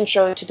the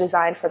intro to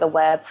design for the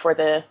web for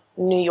the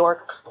New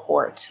York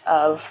cohort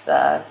of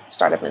the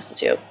Startup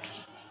Institute.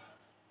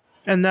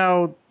 And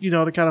now,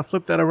 to kind of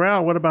flip that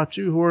around, what about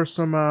you? Who are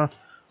some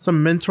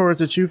mentors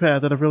that you've had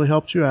that have really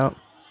helped you out?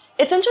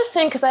 It's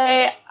interesting because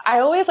I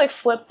always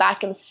flip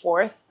back and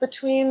forth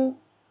between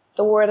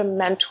the word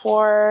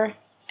mentor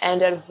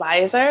and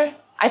advisor.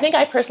 I think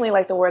I personally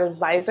like the word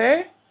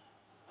advisor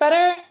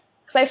better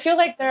because I feel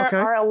like there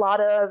are a lot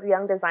of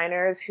young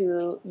designers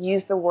who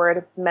use the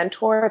word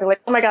mentor. They're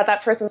like, oh my God,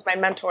 that person's my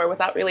mentor,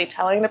 without really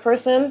telling the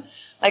person.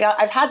 Like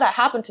I've had that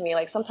happen to me.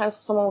 Like sometimes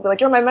someone will be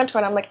like, you're my mentor.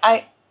 And I'm like,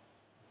 I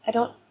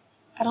don't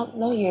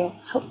know you.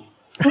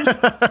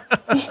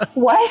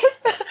 What?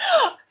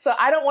 So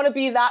I don't want to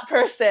be that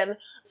person.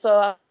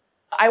 So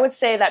I would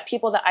say that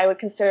people that I would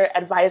consider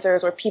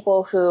advisors or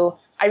people who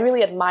I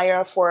really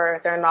admire for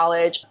their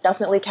knowledge,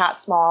 definitely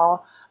Kat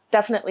Small,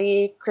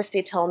 definitely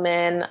Christy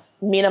Tillman,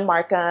 Mina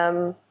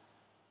Markham.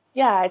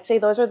 Yeah, I'd say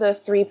those are the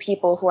three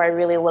people who I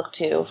really look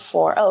to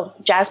for,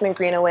 Jasmine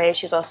Greenaway,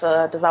 she's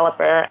also a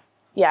developer.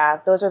 Yeah,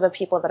 those are the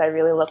people that I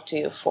really look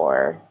to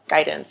for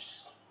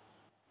guidance.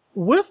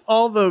 With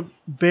all the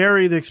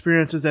varied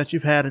experiences that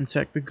you've had in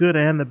tech, the good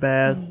and the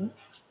bad,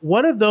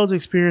 what have those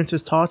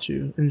experiences taught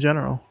you in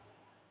general?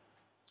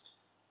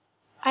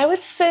 I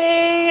would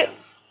say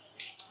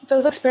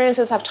those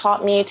experiences have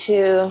taught me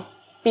to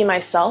be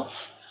myself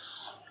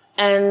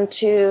and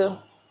to,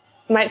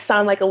 might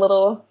sound like a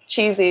little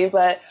cheesy,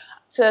 but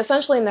to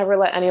essentially never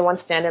let anyone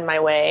stand in my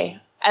way.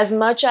 As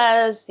much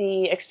as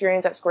the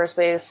experience at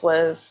Squarespace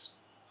was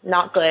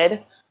not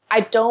good,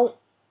 I don't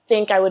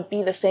think I would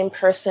be the same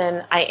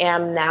person I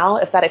am now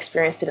if that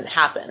experience didn't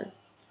happen.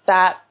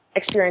 That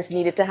experience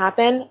needed to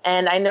happen.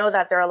 And I know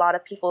that there are a lot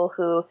of people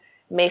who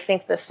may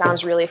think this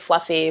sounds really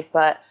fluffy,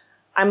 but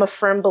I'm a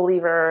firm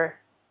believer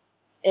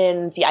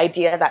in the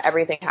idea that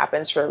everything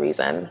happens for a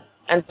reason.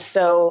 And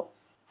so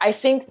I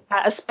think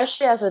that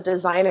especially as a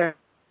designer,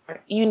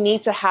 you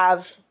need to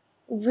have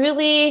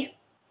really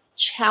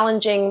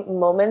challenging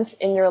moments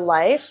in your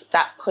life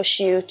that push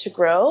you to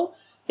grow,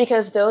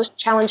 because those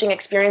challenging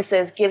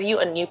experiences give you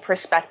a new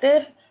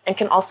perspective and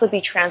can also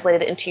be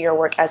translated into your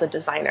work as a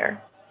designer,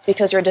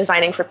 because you're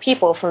designing for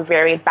people from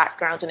varied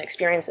backgrounds and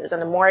experiences.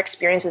 And the more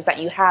experiences that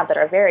you have that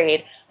are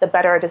varied, the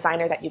better a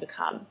designer that you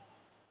become.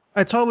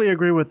 I totally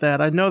agree with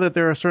that. I know that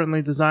there are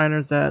certainly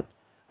designers that,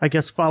 I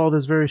guess, follow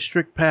this very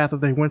strict path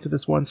of they went to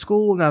this one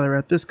school, now they're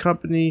at this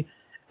company,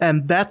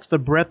 and that's the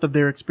breadth of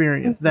their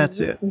experience. That's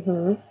it.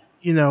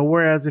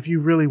 Whereas if you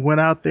really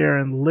went out there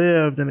and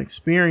lived and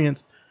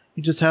experienced,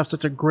 you just have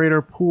such a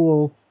greater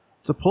pool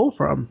to pull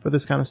from for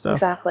this kind of stuff.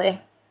 Exactly.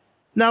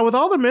 Now, with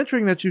all the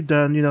mentoring that you've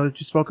done, that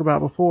you spoke about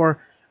before,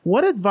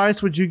 what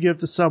advice would you give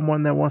to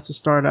someone that wants to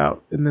start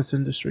out in this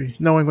industry,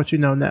 knowing what you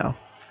know now?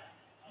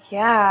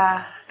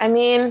 Yeah, I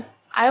mean,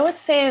 I would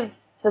say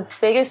the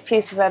biggest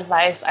piece of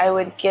advice I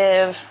would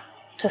give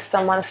to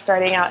someone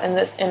starting out in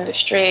this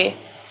industry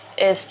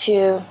is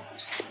to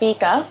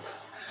speak up.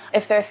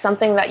 If there's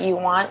something that you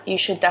want, you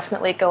should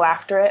definitely go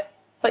after it.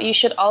 But you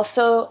should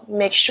also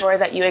make sure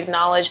that you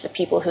acknowledge the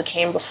people who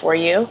came before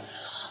you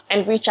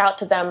and reach out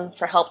to them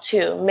for help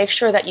too. Make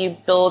sure that you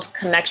build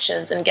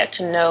connections and get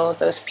to know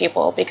those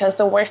people, because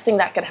the worst thing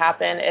that could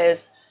happen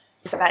is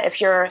that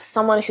if you're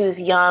someone who's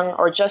young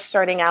or just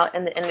starting out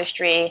in the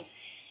industry,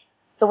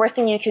 the worst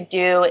thing you could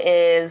do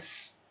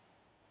is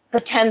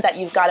pretend that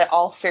you've got it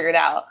all figured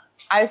out.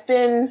 I've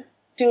been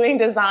doing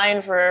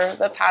design for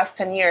the past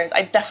 10 years.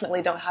 I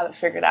definitely don't have it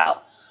figured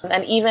out.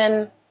 And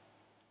even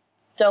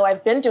though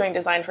I've been doing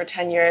design for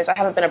 10 years, I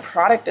haven't been a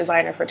product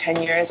designer for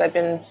 10 years. I've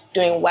been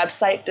doing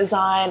website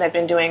design, I've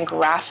been doing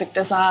graphic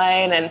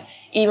design, and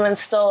even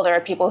still there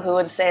are people who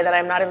would say that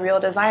I'm not a real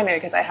designer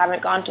because I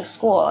haven't gone to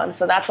school. And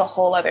so that's a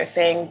whole other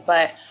thing.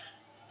 But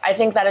I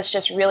think that it's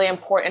just really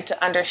important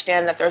to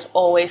understand that there's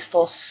always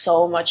still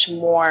so much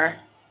more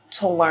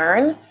to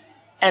learn,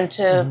 and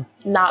to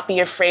not be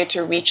afraid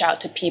to reach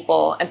out to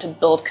people and to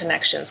build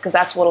connections, because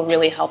that's what will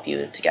really help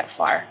you to get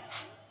far.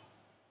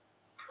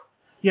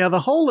 Yeah,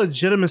 the whole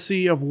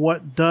legitimacy of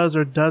what does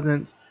or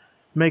doesn't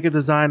make a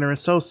designer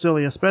is so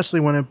silly, especially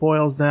when it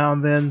boils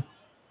down then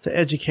to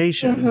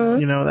education.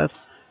 That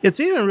it's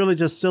even really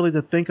just silly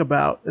to think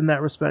about in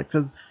that respect,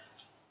 because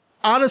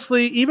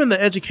honestly, even the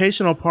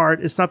educational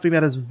part is something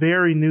that is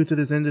very new to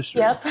this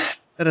industry. Yep.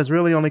 That has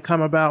really only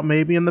come about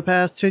maybe in the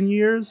past 10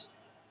 years.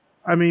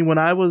 I mean, when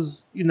I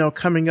was,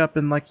 coming up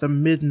in like the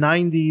mid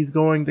 90s,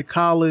 going to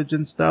college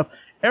and stuff,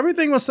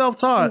 everything was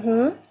self-taught.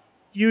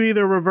 You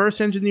either reverse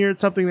engineered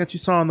something that you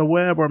saw on the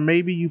web, or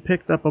maybe you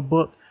picked up a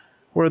book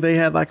where they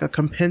had like a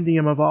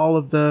compendium of all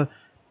of the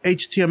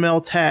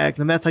HTML tags,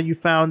 and that's how you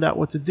found out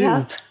what to do.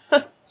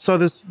 Yeah. So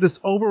this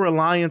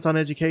over-reliance on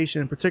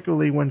education,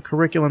 particularly when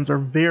curriculums are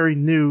very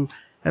new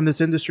and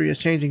this industry is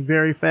changing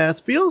very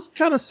fast, feels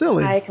kind of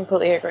silly. I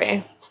completely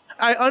agree.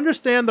 I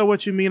understand, though,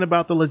 what you mean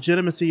about the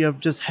legitimacy of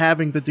just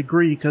having the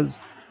degree,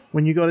 because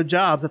when you go to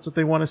jobs, that's what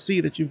they want to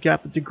see, that you've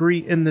got the degree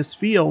in this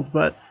field.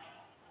 But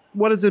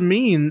what does it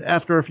mean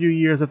after a few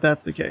years if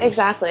that's the case?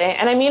 Exactly.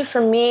 And I mean,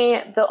 for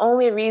me, the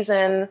only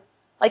reason,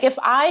 like if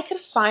I could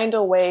find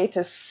a way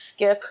to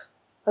skip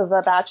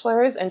the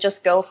bachelor's and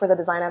just go for the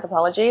design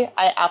anthropology,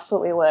 I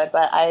absolutely would.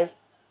 But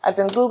I've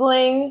been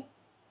Googling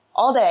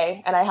all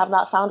day and I have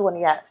not found one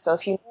yet. So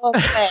if you know of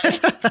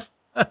a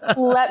way,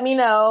 let me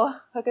know,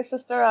 hook a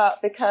sister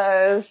up,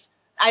 because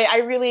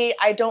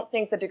I don't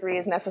think the degree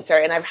is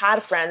necessary. And I've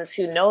had friends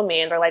who know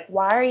me and they're like,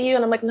 why are you?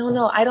 And I'm like,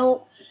 no, I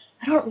don't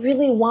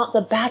really want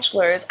the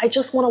bachelor's. I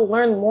just want to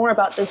learn more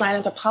about design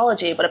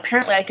anthropology, but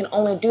apparently I can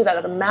only do that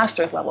at a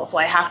master's level, so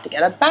I have to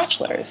get a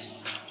bachelor's.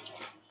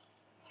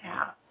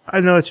 Yeah.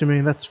 I know what you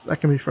mean. That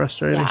can be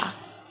frustrating. Yeah.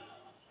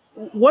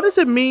 What does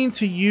it mean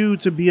to you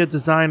to be a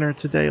designer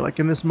today, like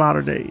in this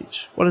modern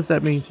age? What does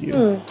that mean to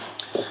you?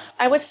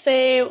 I would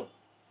say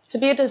to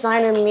be a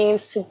designer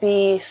means to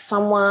be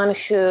someone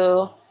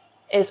who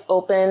is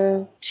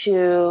open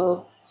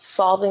to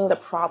solving the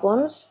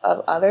problems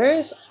of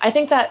others. I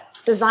think that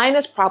design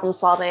is problem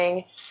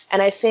solving,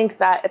 and I think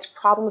that it's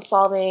problem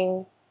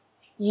solving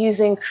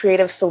using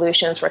creative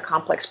solutions for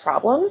complex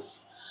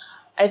problems.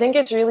 I think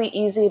it's really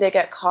easy to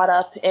get caught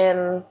up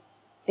in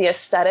the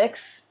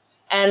aesthetics.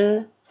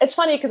 And it's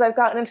funny because I've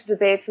gotten into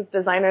debates with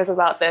designers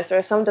about this. There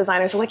are some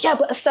designers who are like, yeah,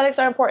 but aesthetics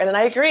are important. And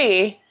I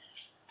agree.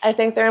 I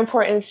think they're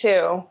important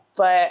too.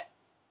 But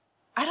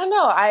I don't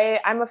know.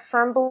 I'm a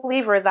firm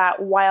believer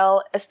that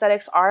while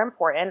aesthetics are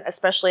important,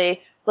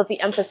 especially with the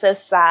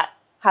emphasis that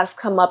has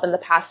come up in the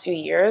past few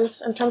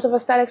years in terms of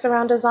aesthetics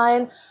around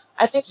design,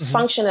 I think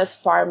function is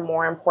far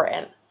more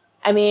important.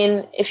 I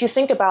mean, if you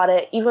think about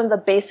it, even the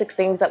basic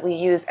things that we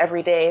use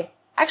every day,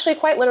 actually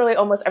quite literally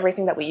almost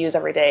everything that we use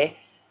every day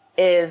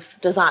is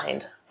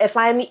designed. If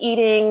I'm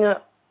eating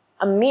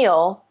a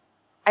meal,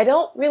 I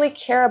don't really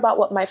care about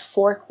what my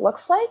fork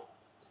looks like,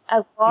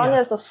 as long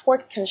as the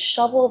fork can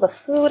shovel the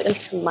food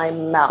into my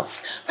mouth.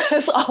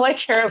 That's all I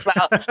care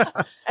about.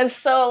 And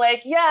so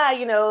like,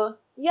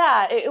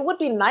 it would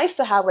be nice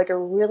to have like a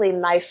really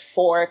nice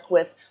fork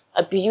with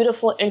a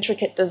beautiful,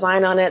 intricate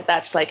design on it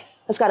that's like,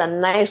 it's got a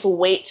nice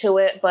weight to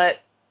it. But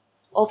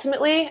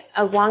ultimately,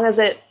 as long as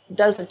it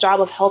does the job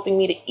of helping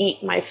me to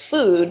eat my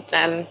food,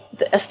 then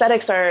the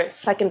aesthetics are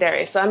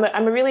secondary. So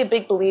I'm a really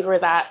big believer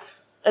that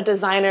a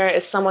designer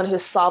is someone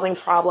who's solving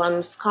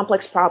problems,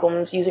 complex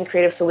problems, using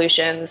creative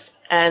solutions,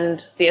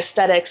 and the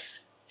aesthetics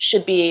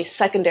should be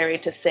secondary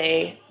to,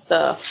 say,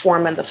 the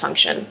form and the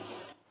function.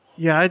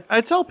 Yeah,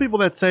 I tell people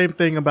that same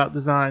thing about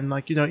design.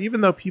 Like,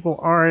 even though people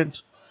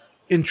aren't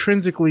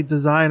intrinsically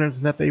designers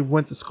and that they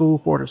went to school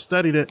for it or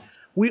studied it,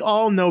 we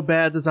all know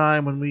bad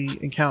design when we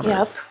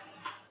encounter it.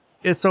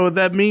 And so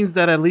that means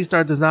that at least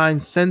our design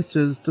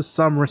senses, to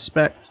some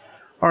respect,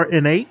 are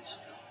innate,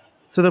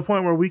 to the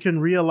point where we can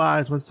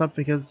realize when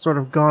something has sort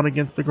of gone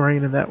against the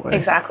grain in that way.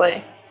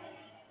 Exactly.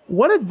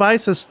 What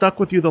advice has stuck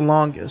with you the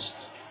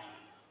longest?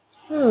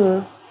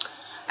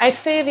 I'd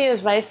say the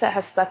advice that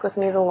has stuck with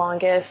me the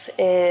longest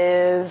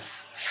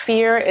is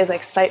fear is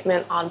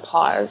excitement on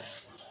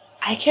pause.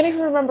 I can't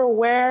even remember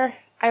where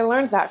I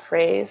learned that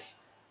phrase.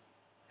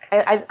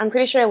 I'm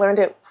pretty sure I learned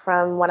it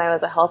from when I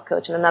was a health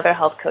coach, and another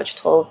health coach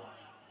told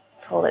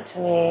it to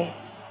me.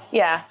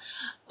 Yeah.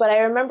 But I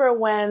remember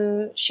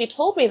when she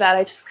told me that,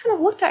 I just kind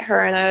of looked at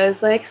her and I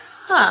was like,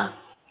 I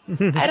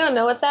don't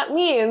know what that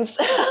means.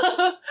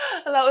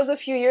 And that was a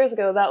few years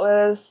ago. That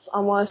was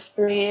almost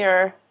 3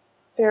 or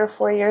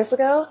 4 years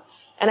ago.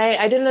 And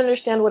I didn't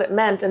understand what it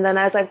meant. And then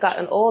as I've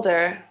gotten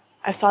older,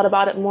 I thought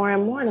about it more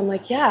and more. And I'm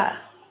like, yeah,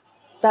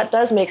 that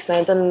does make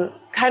sense. And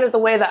kind of the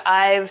way that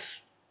I've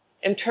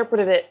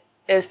interpreted it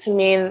is to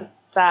mean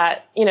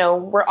that,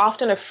 we're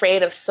often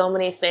afraid of so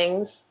many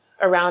things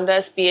around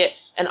us, be it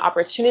an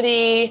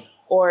opportunity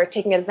or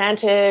taking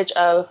advantage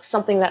of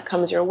something that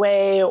comes your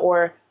way,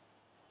 or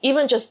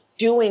even just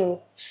doing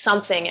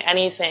something,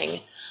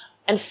 anything.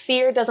 And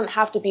fear doesn't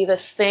have to be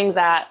this thing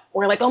that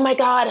we're like, oh my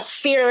God,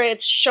 fear,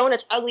 it's shown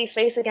its ugly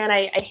face again.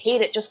 I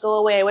hate it. Just go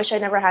away. I wish I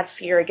never had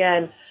fear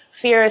again.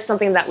 Fear is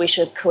something that we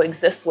should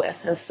coexist with.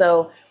 And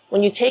so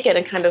when you take it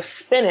and kind of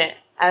spin it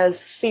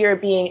as fear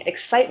being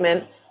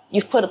excitement,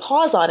 you've put a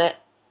pause on it,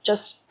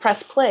 just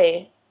press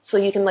play so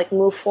you can like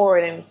move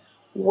forward and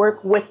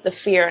work with the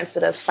fear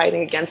instead of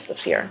fighting against the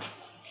fear.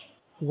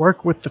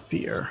 Work with the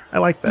fear. I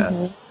like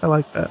that. I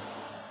like that.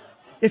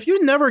 If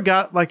you never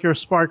got like your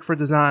spark for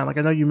design, like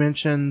I know you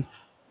mentioned,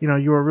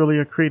 you were really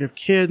a creative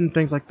kid and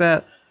things like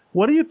that,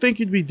 what do you think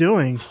you'd be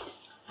doing?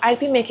 I'd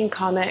be making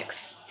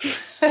comics.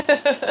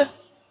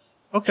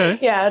 Okay.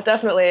 Yeah,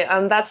 definitely.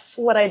 That's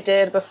what I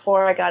did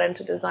before I got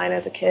into design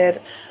as a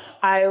kid.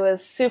 I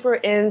was super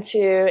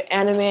into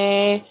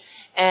anime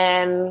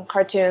and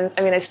cartoons.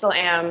 I mean, I still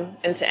am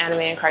into anime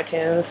and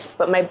cartoons,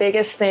 but my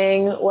biggest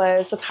thing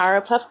was the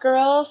Powerpuff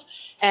Girls.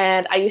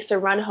 And I used to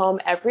run home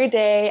every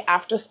day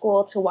after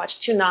school to watch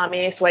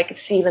Toonami so I could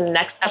see the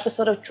next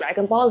episode of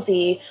Dragon Ball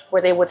Z,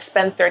 where they would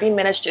spend 30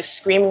 minutes just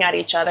screaming at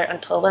each other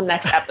until the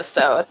next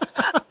episode.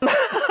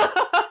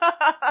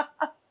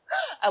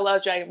 I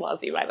love Dragon Ball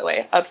Z, by the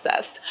way.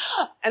 Obsessed.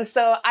 And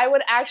so I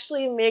would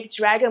actually make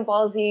Dragon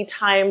Ball Z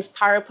times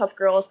Powerpuff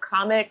Girls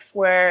comics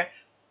where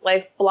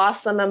like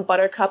Blossom and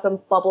Buttercup and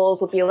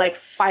Bubbles would be like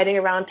fighting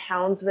around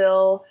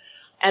Townsville.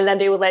 And then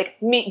they would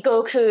like meet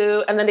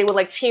Goku, and then they would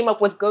like team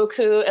up with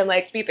Goku and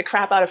like beat the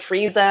crap out of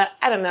Frieza.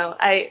 I don't know.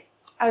 I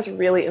was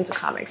really into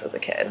comics as a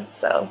kid.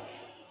 So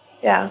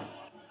yeah.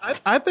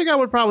 I think I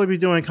would probably be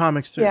doing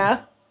comics too.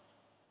 Yeah.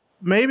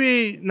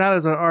 Maybe not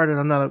as an artist.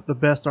 I'm not the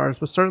best artist,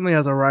 but certainly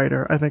as a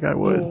writer, I think I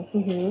would.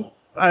 Mm-hmm.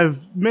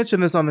 I've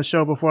mentioned this on the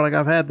show before. Like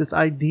I've had this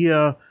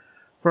idea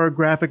for a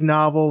graphic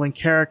novel and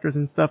characters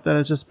and stuff that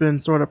has just been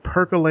sort of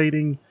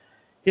percolating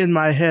in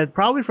my head,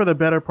 probably for the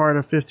better part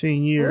of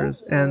 15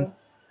 years. Mm-hmm. And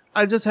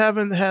I just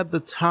haven't had the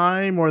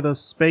time or the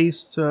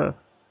space to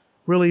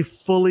really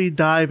fully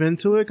dive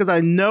into it. Because I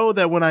know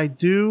that when I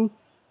do,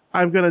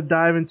 I'm going to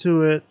dive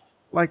into it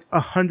like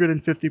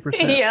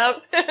 150%. Yep.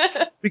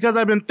 Because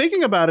I've been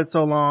thinking about it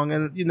so long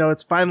and, you know,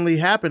 it's finally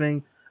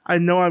happening. I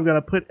know I'm going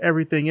to put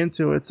everything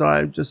into it. So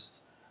I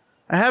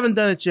haven't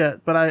done it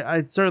yet, but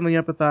I certainly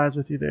empathize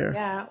with you there.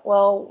 Yeah.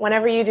 Well,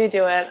 whenever you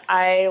do it,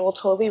 I will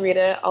totally read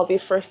it. I'll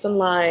be first in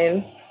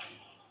line.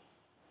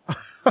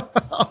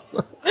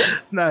 Awesome.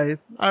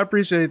 Nice. I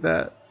appreciate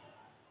that.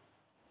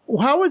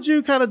 How would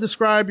you kind of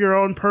describe your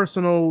own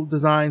personal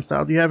design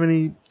style? Do you have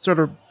any sort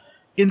of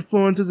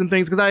influences and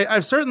things? Because I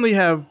certainly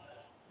have,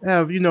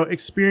 you know,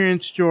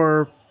 experienced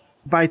your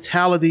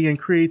vitality and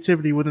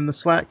creativity within the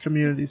Slack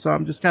community. So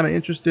I'm just kind of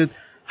interested,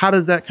 how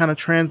does that kind of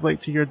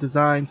translate to your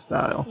design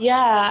style?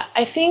 Yeah,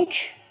 I think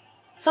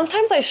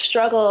sometimes I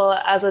struggle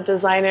as a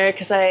designer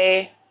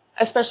because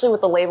especially with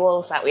the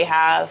labels that we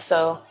have.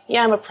 So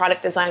yeah, I'm a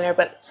product designer,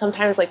 but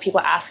sometimes like people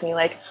ask me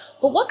like,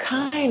 well, what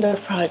kind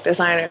of product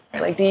designer?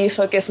 Like, do you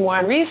focus more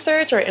on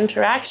research or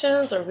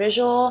interactions or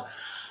visual?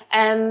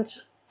 And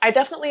I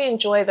definitely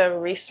enjoy the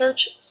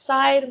research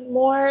side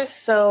more.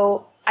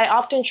 So I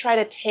often try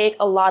to take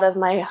a lot of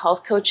my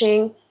health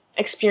coaching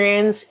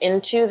experience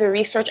into the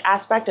research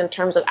aspect in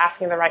terms of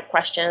asking the right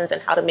questions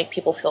and how to make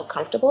people feel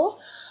comfortable.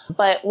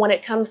 But when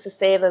it comes to,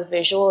 say, the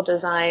visual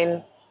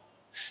design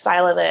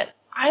style of it,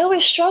 I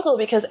always struggle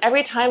because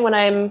every time when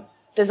I'm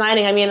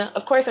designing, I mean,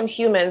 of course I'm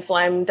human, so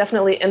I'm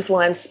definitely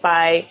influenced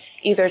by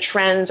either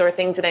trends or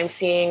things that I'm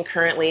seeing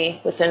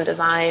currently within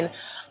design.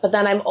 But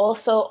then I'm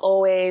also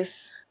always,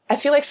 I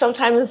feel like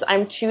sometimes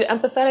I'm too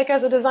empathetic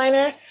as a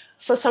designer.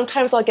 So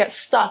sometimes I'll get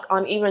stuck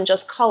on even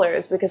just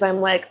colors because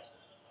I'm like,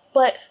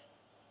 but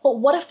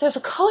what if there's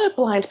a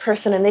colorblind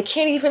person and they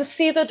can't even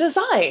see the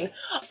design?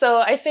 So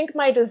I think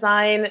my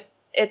design,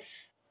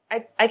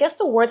 I guess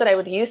the word that I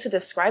would use to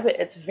describe it,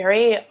 it's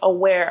very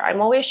aware.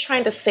 I'm always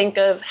trying to think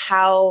of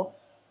how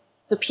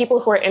the people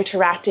who are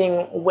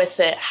interacting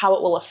with it, how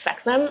it will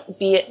affect them,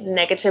 be it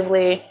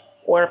negatively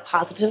or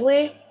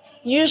positively.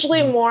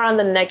 Usually more on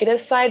the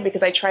negative side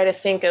because I try to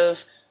think of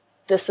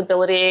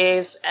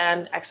disabilities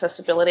and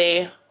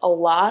accessibility a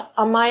lot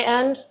on my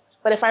end.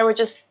 But if I were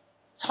just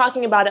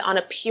talking about it on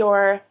a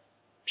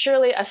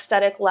purely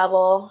aesthetic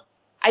level,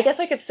 I guess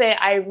I could say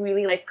I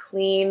really like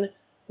clean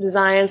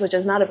designs, which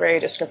is not a very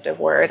descriptive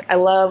word. I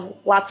love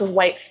lots of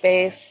white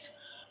space.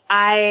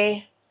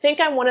 I think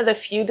I'm one of the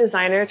few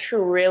designers who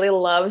really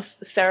loves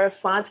serif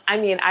fonts. I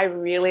mean, I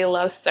really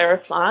love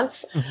serif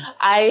fonts. Mm-hmm.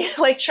 I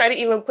like try to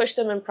even push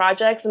them in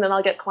projects, and then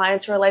I'll get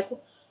clients who are like,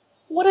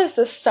 what is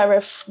this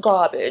serif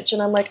garbage?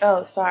 And I'm like,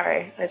 oh,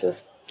 sorry. I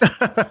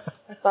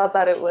thought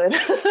that it would.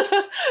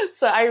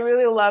 So I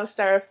really love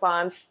serif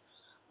fonts.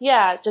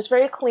 Yeah, just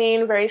very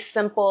clean, very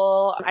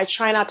simple. I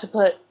try not to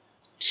put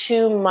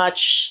too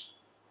much,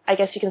 I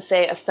guess you can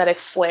say, aesthetic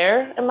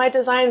flair in my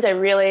designs.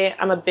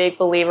 I'm a big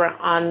believer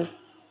on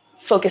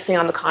focusing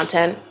on the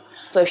content.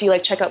 So if you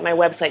like check out my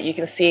website, you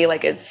can see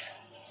like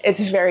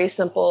it's very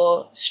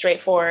simple,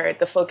 straightforward.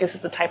 The focus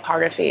is the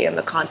typography and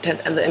the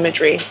content and the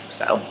imagery.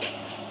 So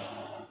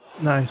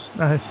nice.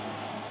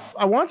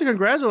 I want to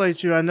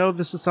congratulate you. I know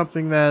this is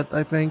something that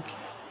I think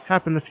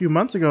happened a few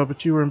months ago,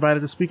 but you were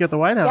invited to speak at the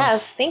White House.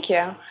 Yes, thank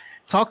you.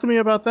 Talk to me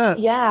about that.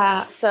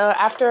 Yeah. So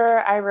after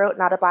I wrote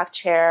Not a Black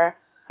Chair,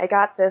 I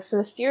got this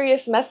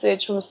mysterious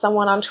message from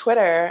someone on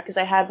Twitter because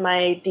I had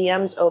my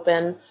DMs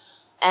open,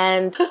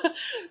 and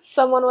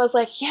someone was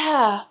like,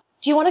 yeah,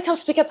 do you want to come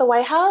speak at the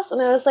White House?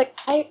 And I was like,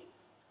 I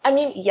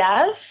mean,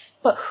 yes,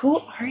 but who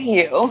are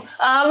you?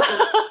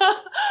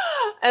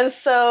 And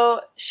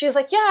so she was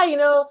like,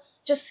 yeah,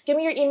 just give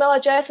me your email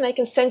address and I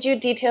can send you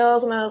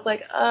details. And I was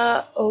like,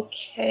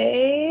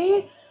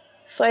 okay.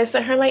 So I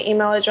sent her my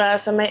email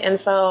address and my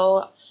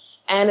info,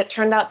 and it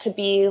turned out to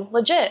be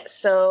legit.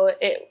 So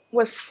it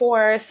was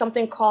for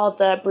something called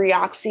the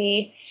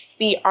Brioxy,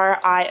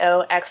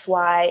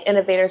 BRIOXY,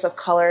 Innovators of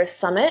Color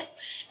Summit.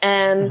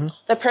 And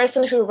the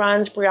person who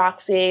runs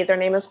Brioxy, their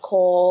name is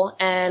Cole.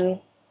 And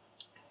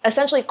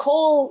essentially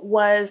Cole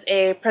was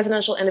a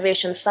Presidential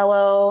Innovation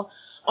Fellow.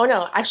 Oh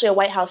no, actually a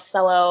White House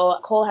Fellow.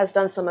 Cole has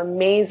done some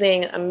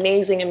amazing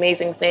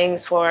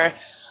things for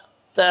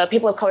the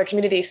people of color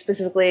community,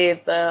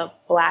 specifically the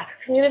Black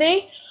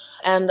community.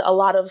 And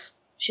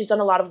she's done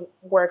a lot of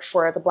work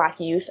for the Black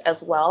youth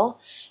as well.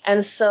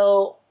 And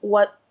so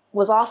what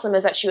was awesome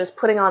is that she was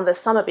putting on this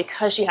summit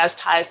because she has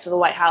ties to the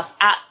White House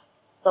at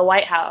the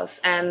White House.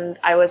 And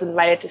I was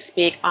invited to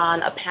speak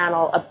on a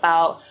panel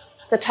about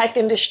the tech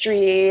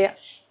industry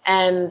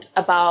and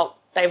about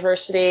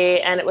diversity.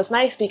 And it was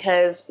nice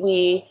because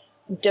we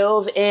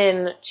dove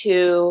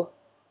into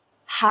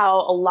how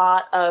a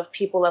lot of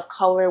people of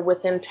color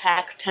within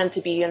tech tend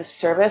to be in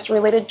service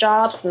related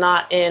jobs,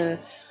 not in,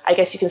 I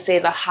guess you can say,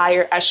 the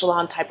higher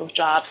echelon type of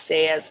jobs,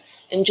 say as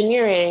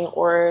engineering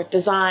or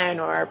design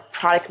or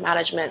product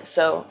management.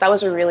 So that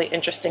was a really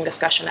interesting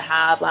discussion to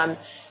have. And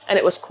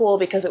it was cool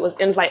because it was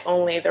invite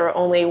only. There were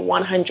only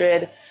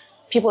 100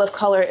 people of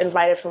color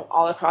invited from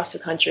all across the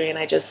country. And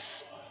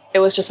it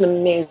was just an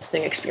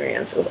amazing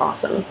experience. It was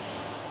awesome.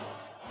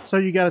 So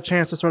you got a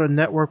chance to sort of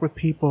network with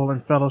people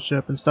and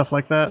fellowship and stuff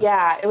like that?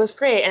 Yeah, it was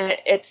great. And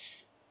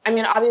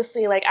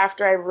obviously, like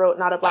after I wrote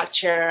Not a Black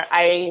Chair,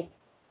 I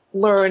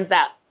learned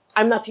that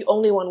I'm not the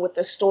only one with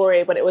this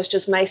story, but it was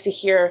just nice to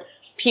hear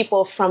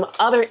people from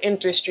other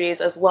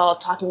industries as well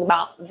talking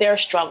about their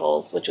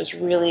struggles, which was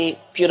really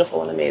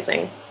beautiful and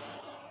amazing.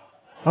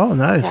 Oh,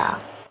 nice.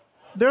 Yeah.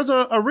 There's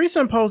a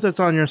recent post that's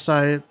on your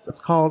site. It's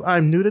called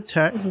I'm New to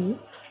Tech. Mm-hmm.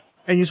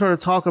 And you sort of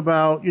talk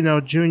about,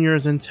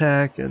 juniors in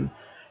tech. And,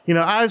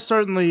 I've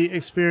certainly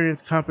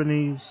experienced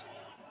companies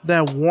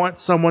that want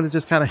someone to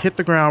just kind of hit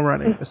the ground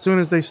running as soon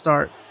as they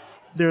start.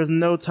 There's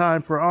no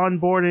time for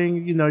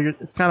onboarding.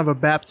 It's kind of a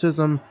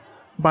baptism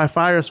by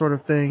fire sort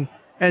of thing.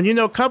 And,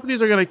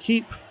 companies are going to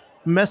keep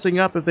messing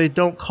up if they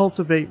don't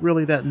cultivate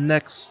really that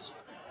next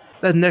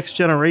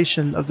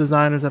generation of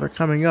designers that are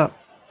coming up.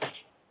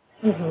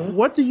 Mm-hmm.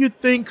 What do you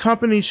think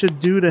companies should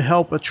do to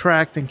help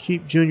attract and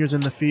keep juniors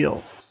in the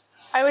field?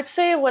 I would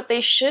say what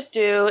they should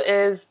do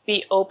is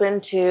be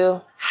open to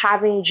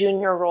having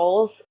junior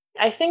roles.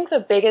 I think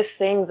the biggest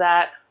thing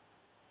that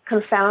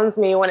confounds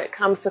me when it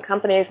comes to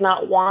companies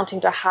not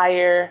wanting to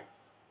hire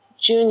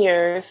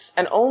juniors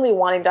and only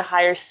wanting to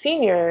hire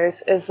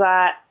seniors is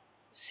that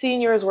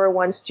seniors were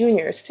once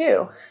juniors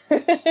too.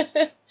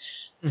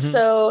 Mm-hmm.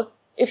 So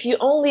if you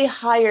only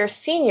hire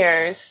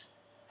seniors,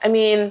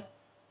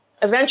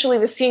 eventually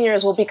the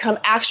seniors will become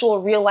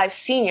actual real life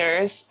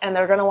seniors and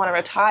they're going to want to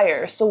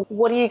retire. So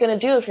what are you going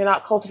to do if you're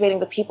not cultivating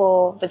the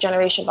people, the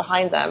generation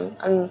behind them?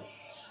 And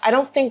I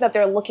don't think that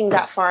they're looking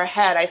that far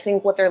ahead. I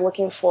think what they're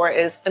looking for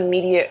is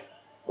immediate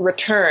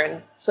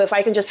return. So if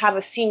I can just have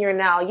a senior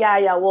now,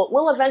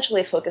 we'll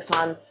eventually focus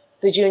on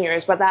the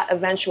juniors, but that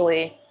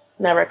eventually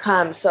never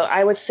comes. So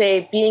I would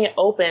say being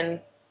open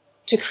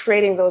to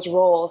creating those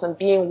roles and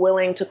being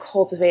willing to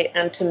cultivate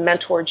and to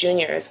mentor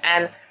juniors.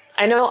 And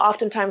I know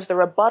oftentimes the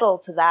rebuttal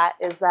to that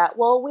is that,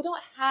 well, we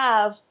don't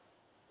have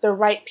the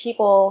right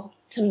people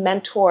to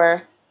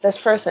mentor this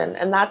person.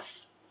 And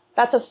that's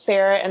a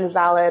fair and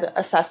valid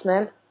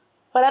assessment.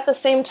 But at the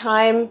same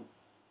time,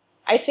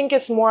 I think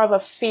it's more of a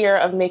fear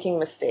of making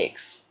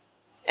mistakes.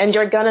 And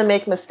you're going to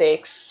make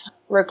mistakes,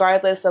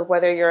 regardless of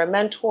whether you're a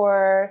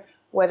mentor,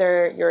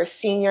 whether you're a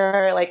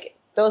senior. Like,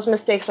 those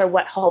mistakes are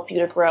what help you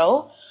to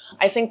grow.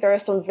 I think there are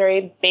some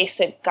very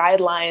basic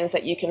guidelines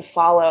that you can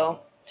follow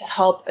to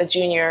help a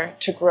junior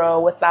to grow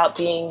without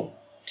being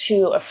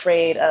too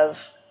afraid of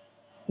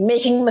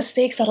making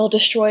mistakes that'll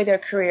destroy their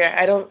career.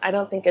 I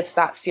don't think it's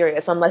that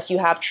serious unless you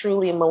have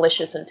truly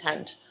malicious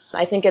intent.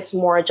 I think it's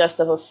more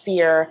just of a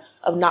fear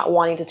of not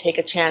wanting to take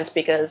a chance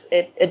because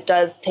it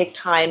does take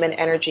time and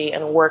energy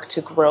and work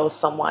to grow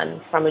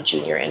someone from a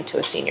junior into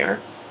a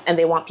senior. And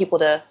they want people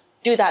to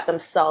do that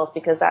themselves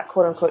because that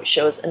quote unquote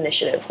shows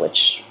initiative,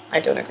 which I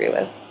don't agree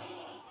with.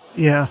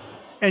 Yeah.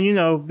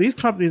 And, these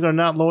companies are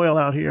not loyal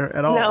out here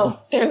at all. No,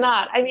 they're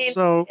not.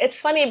 It's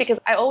funny because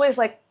I always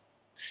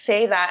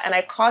say that and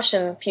I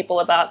caution people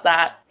about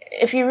that.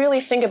 If you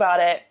really think about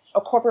it,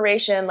 a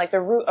corporation, the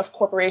root of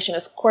corporation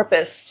is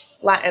corpus,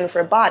 Latin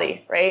for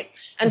body, right?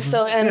 And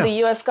so in the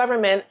U.S.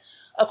 government,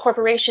 a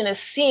corporation is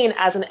seen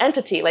as an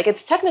entity.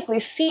 It's technically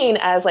seen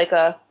as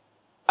a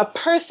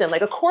person,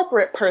 a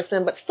corporate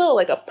person, but still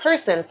a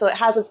person. So it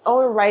has its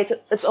own rights,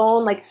 its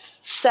own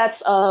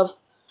sets of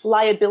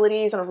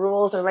liabilities and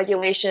rules and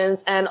regulations.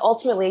 And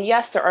ultimately,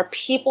 yes, there are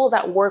people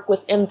that work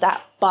within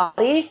that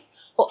body,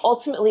 but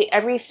ultimately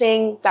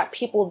everything that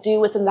people do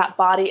within that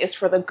body is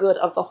for the good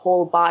of the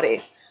whole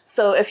body.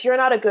 So if you're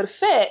not a good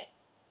fit,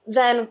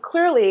 then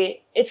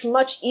clearly it's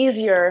much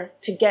easier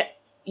to get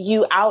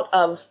you out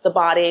of the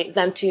body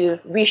than to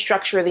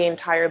restructure the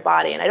entire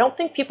body. And I don't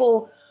think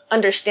people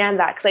understand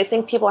that because I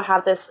think people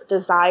have this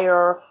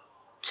desire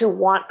to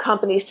want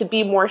companies to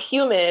be more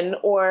human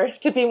or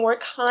to be more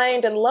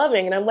kind and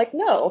loving. And I'm like,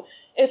 no,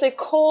 it's a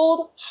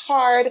cold,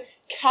 hard,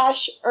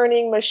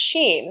 cash-earning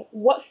machine.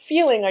 What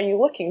feeling are you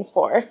looking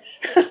for?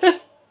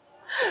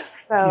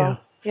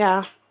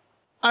 Yeah.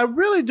 I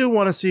really do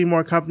want to see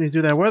more companies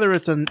do that, whether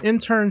it's an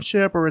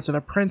internship or it's an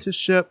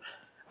apprenticeship.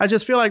 I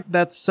just feel like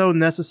that's so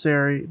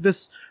necessary.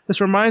 This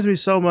reminds me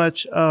so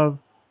much of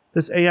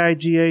this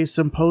AIGA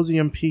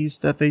symposium piece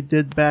that they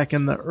did back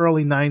in the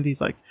early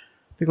 90s, I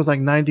think it was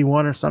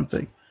 91 or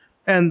something.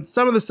 And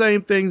some of the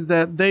same things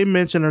that they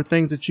mentioned are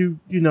things that you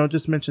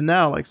just mentioned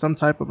now, like some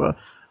type of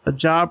a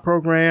job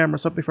program or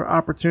something for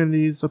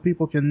opportunities so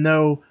people can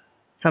know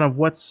kind of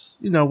what's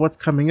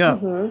coming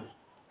up. Mm-hmm.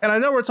 And I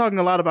know we're talking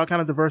a lot about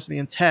kind of diversity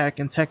in tech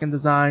and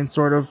design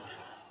sort of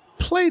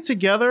play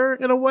together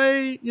in a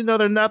way.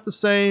 They're not the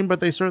same, but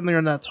they certainly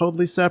are not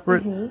totally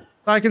separate. Mm-hmm.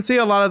 So I can see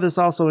a lot of this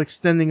also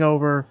extending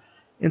over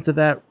into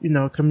that,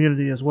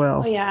 community as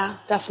well. Oh, yeah,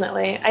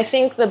 definitely. I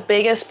think the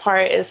biggest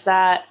part is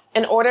that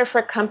in order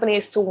for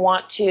companies to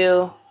want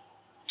to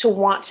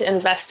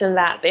invest in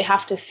that, they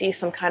have to see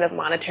some kind of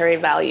monetary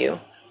value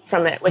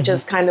from it, which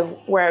is kind of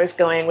where I was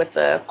going with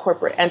the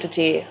corporate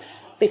entity.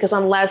 Because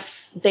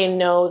unless they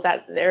know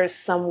that there's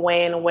some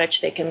way in which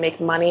they can make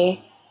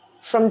money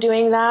from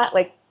doing that,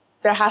 like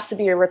there has to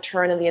be a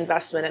return in the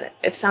investment. And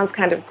it sounds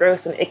kind of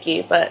gross and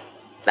icky, but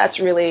that's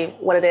really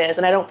what it is.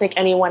 And I don't think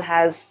anyone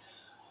has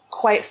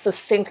quite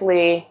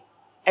succinctly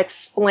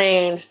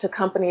explained to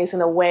companies in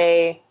a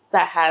way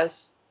that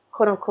has,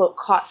 quote unquote,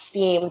 caught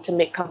steam to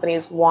make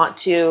companies want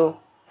to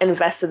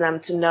invest in them,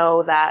 to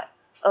know that,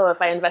 oh,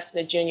 if I invest in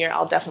a junior,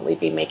 I'll definitely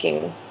be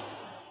making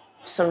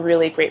some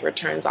really great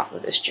returns off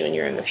of this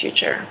junior in the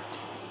future.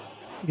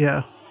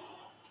 Yeah.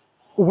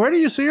 Where do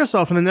you see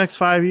yourself in the next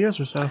 5 years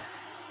or so?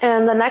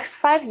 In the next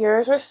 5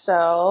 years or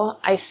so,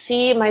 I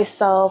see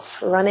myself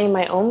running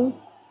my own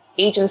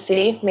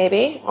agency,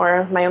 maybe,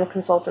 or my own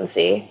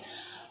consultancy,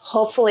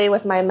 hopefully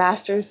with my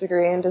master's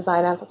degree in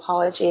design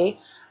anthropology.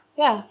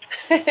 Yeah.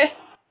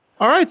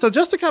 All right. So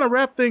just to kind of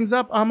wrap things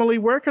up, Amélie,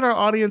 where can our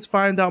audience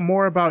find out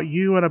more about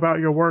you and about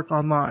your work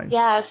online?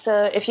 Yeah.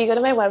 So if you go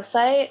to my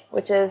website,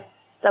 which is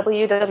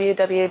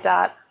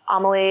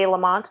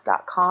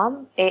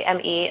www.amelielamont.com,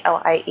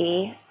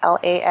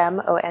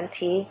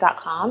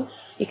 AmelieLamont.com.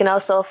 You can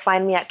also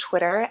find me at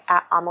Twitter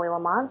at Amélie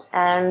Lamont.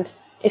 And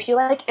if you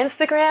like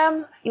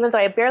Instagram, even though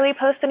I barely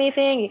post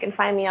anything, you can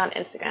find me on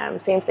Instagram.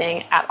 Same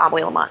thing, at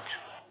Amélie Lamont.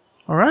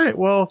 All right.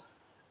 Well,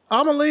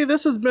 Amélie,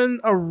 this has been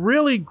a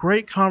really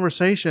great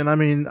conversation. I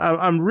mean,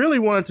 I'm really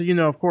wanted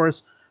to, of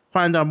course,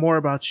 find out more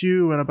about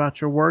you and about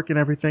your work and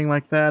everything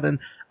like that. And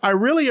I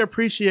really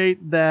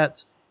appreciate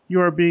that you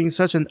are being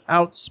such an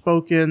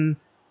outspoken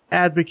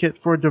advocate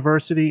for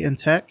diversity in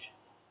tech.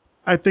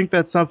 I think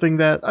that's something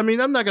that, I'm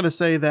not going to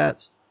say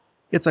that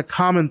it's a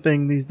common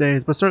thing these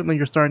days, but certainly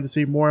you're starting to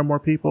see more and more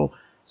people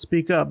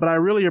speak up. But I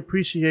really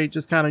appreciate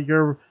just kind of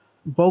your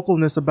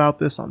vocalness about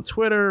this on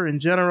Twitter in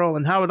general,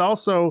 and how it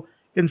also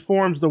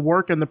informs the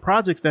work and the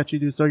projects that you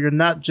do. So you're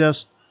not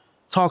just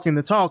talking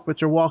the talk, but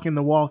you're walking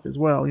the walk as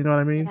well. You know what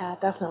I mean? Yeah,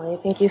 definitely.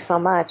 Thank you so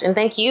much. And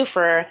thank you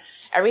for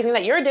everything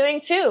that you're doing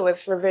too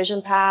with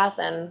Revision Path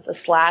and the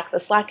Slack. The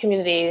Slack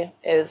community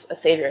is a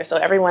savior, so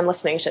everyone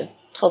listening should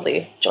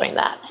totally join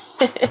that.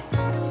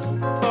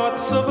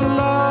 Thoughts of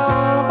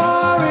love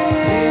are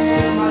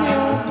in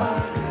your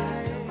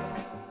mind.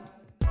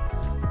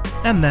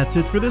 And that's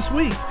it for this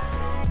week.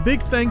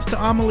 Big thanks to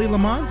Amélie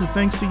Lamont, and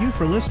thanks to you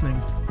for listening.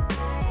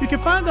 You can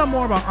find out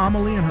more about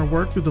Amélie and her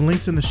work through the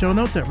links in the show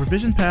notes at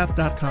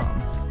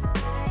revisionpath.com.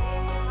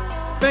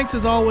 Thanks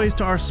as always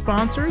to our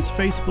sponsors,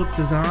 Facebook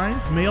Design,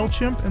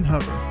 MailChimp, and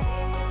Hover.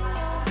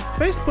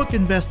 Facebook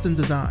invests in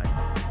design.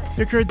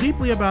 They care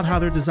deeply about how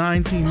their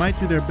design team might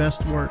do their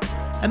best work,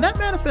 and that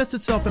manifests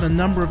itself in a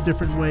number of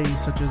different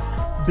ways, such as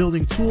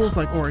building tools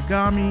like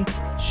origami,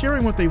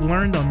 sharing what they've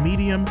learned on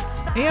Medium,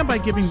 and by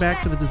giving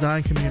back to the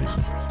design community.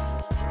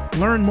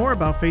 Learn more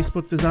about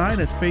Facebook Design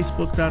at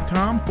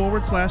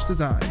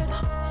facebook.com/design.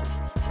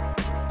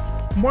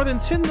 More than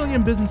 10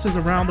 million businesses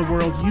around the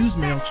world use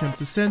MailChimp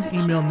to send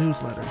email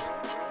newsletters.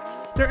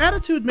 Their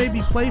attitude may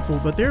be playful,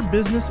 but their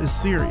business is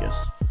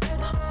serious.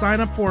 Sign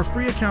up for a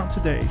free account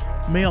today.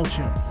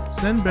 MailChimp.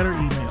 Send better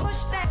email.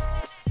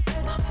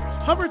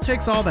 Hover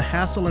takes all the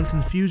hassle and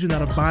confusion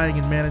out of buying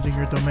and managing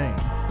your domain.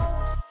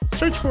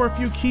 Search for a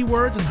few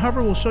keywords and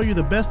Hover will show you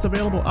the best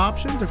available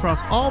options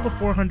across all the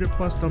 400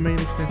 plus domain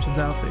extensions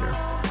out there.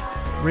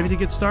 Ready to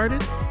get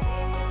started?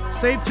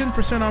 Save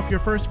 10% off your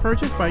first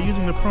purchase by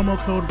using the promo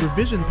code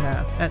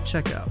RevisionPath at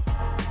checkout.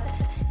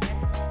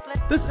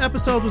 This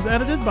episode was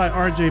edited by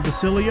RJ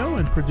Basilio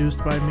and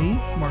produced by me,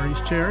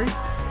 Maurice Cherry.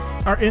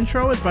 Our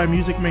intro is by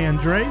Music Man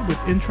Dre with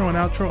intro and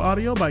outro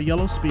audio by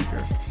Yellow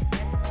Speaker.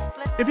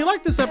 If you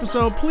like this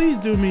episode, please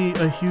do me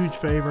a huge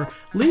favor.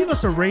 Leave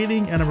us a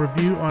rating and a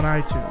review on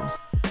iTunes.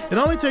 It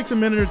only takes a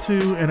minute or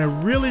two, and it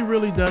really,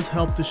 really does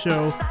help the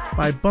show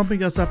by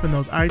bumping us up in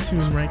those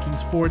iTunes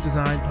rankings for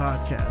design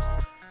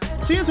podcasts.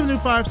 Seeing some new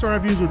 5-star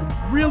reviews would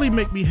really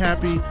make me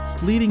happy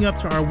leading up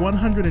to our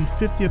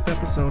 150th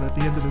episode at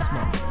the end of this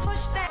month.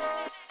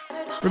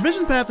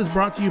 Revision Path is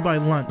brought to you by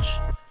Lunch,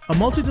 a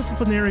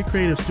multidisciplinary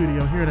creative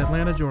studio here in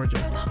Atlanta, Georgia.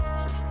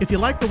 If you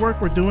like the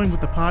work we're doing with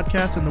the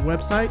podcast and the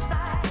website,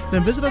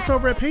 then visit us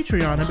over at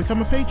Patreon and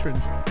become a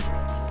patron.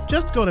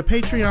 Just go to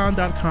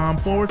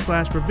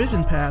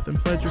patreon.com/revisionpath and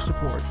pledge your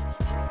support.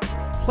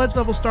 Pledge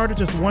levels start at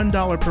just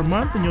 $1 per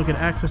month, and you'll get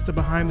access to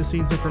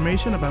behind-the-scenes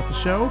information about the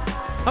show,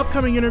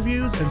 upcoming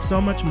interviews, and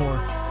so much more.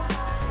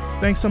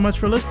 Thanks so much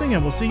for listening,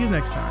 and we'll see you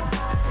next time.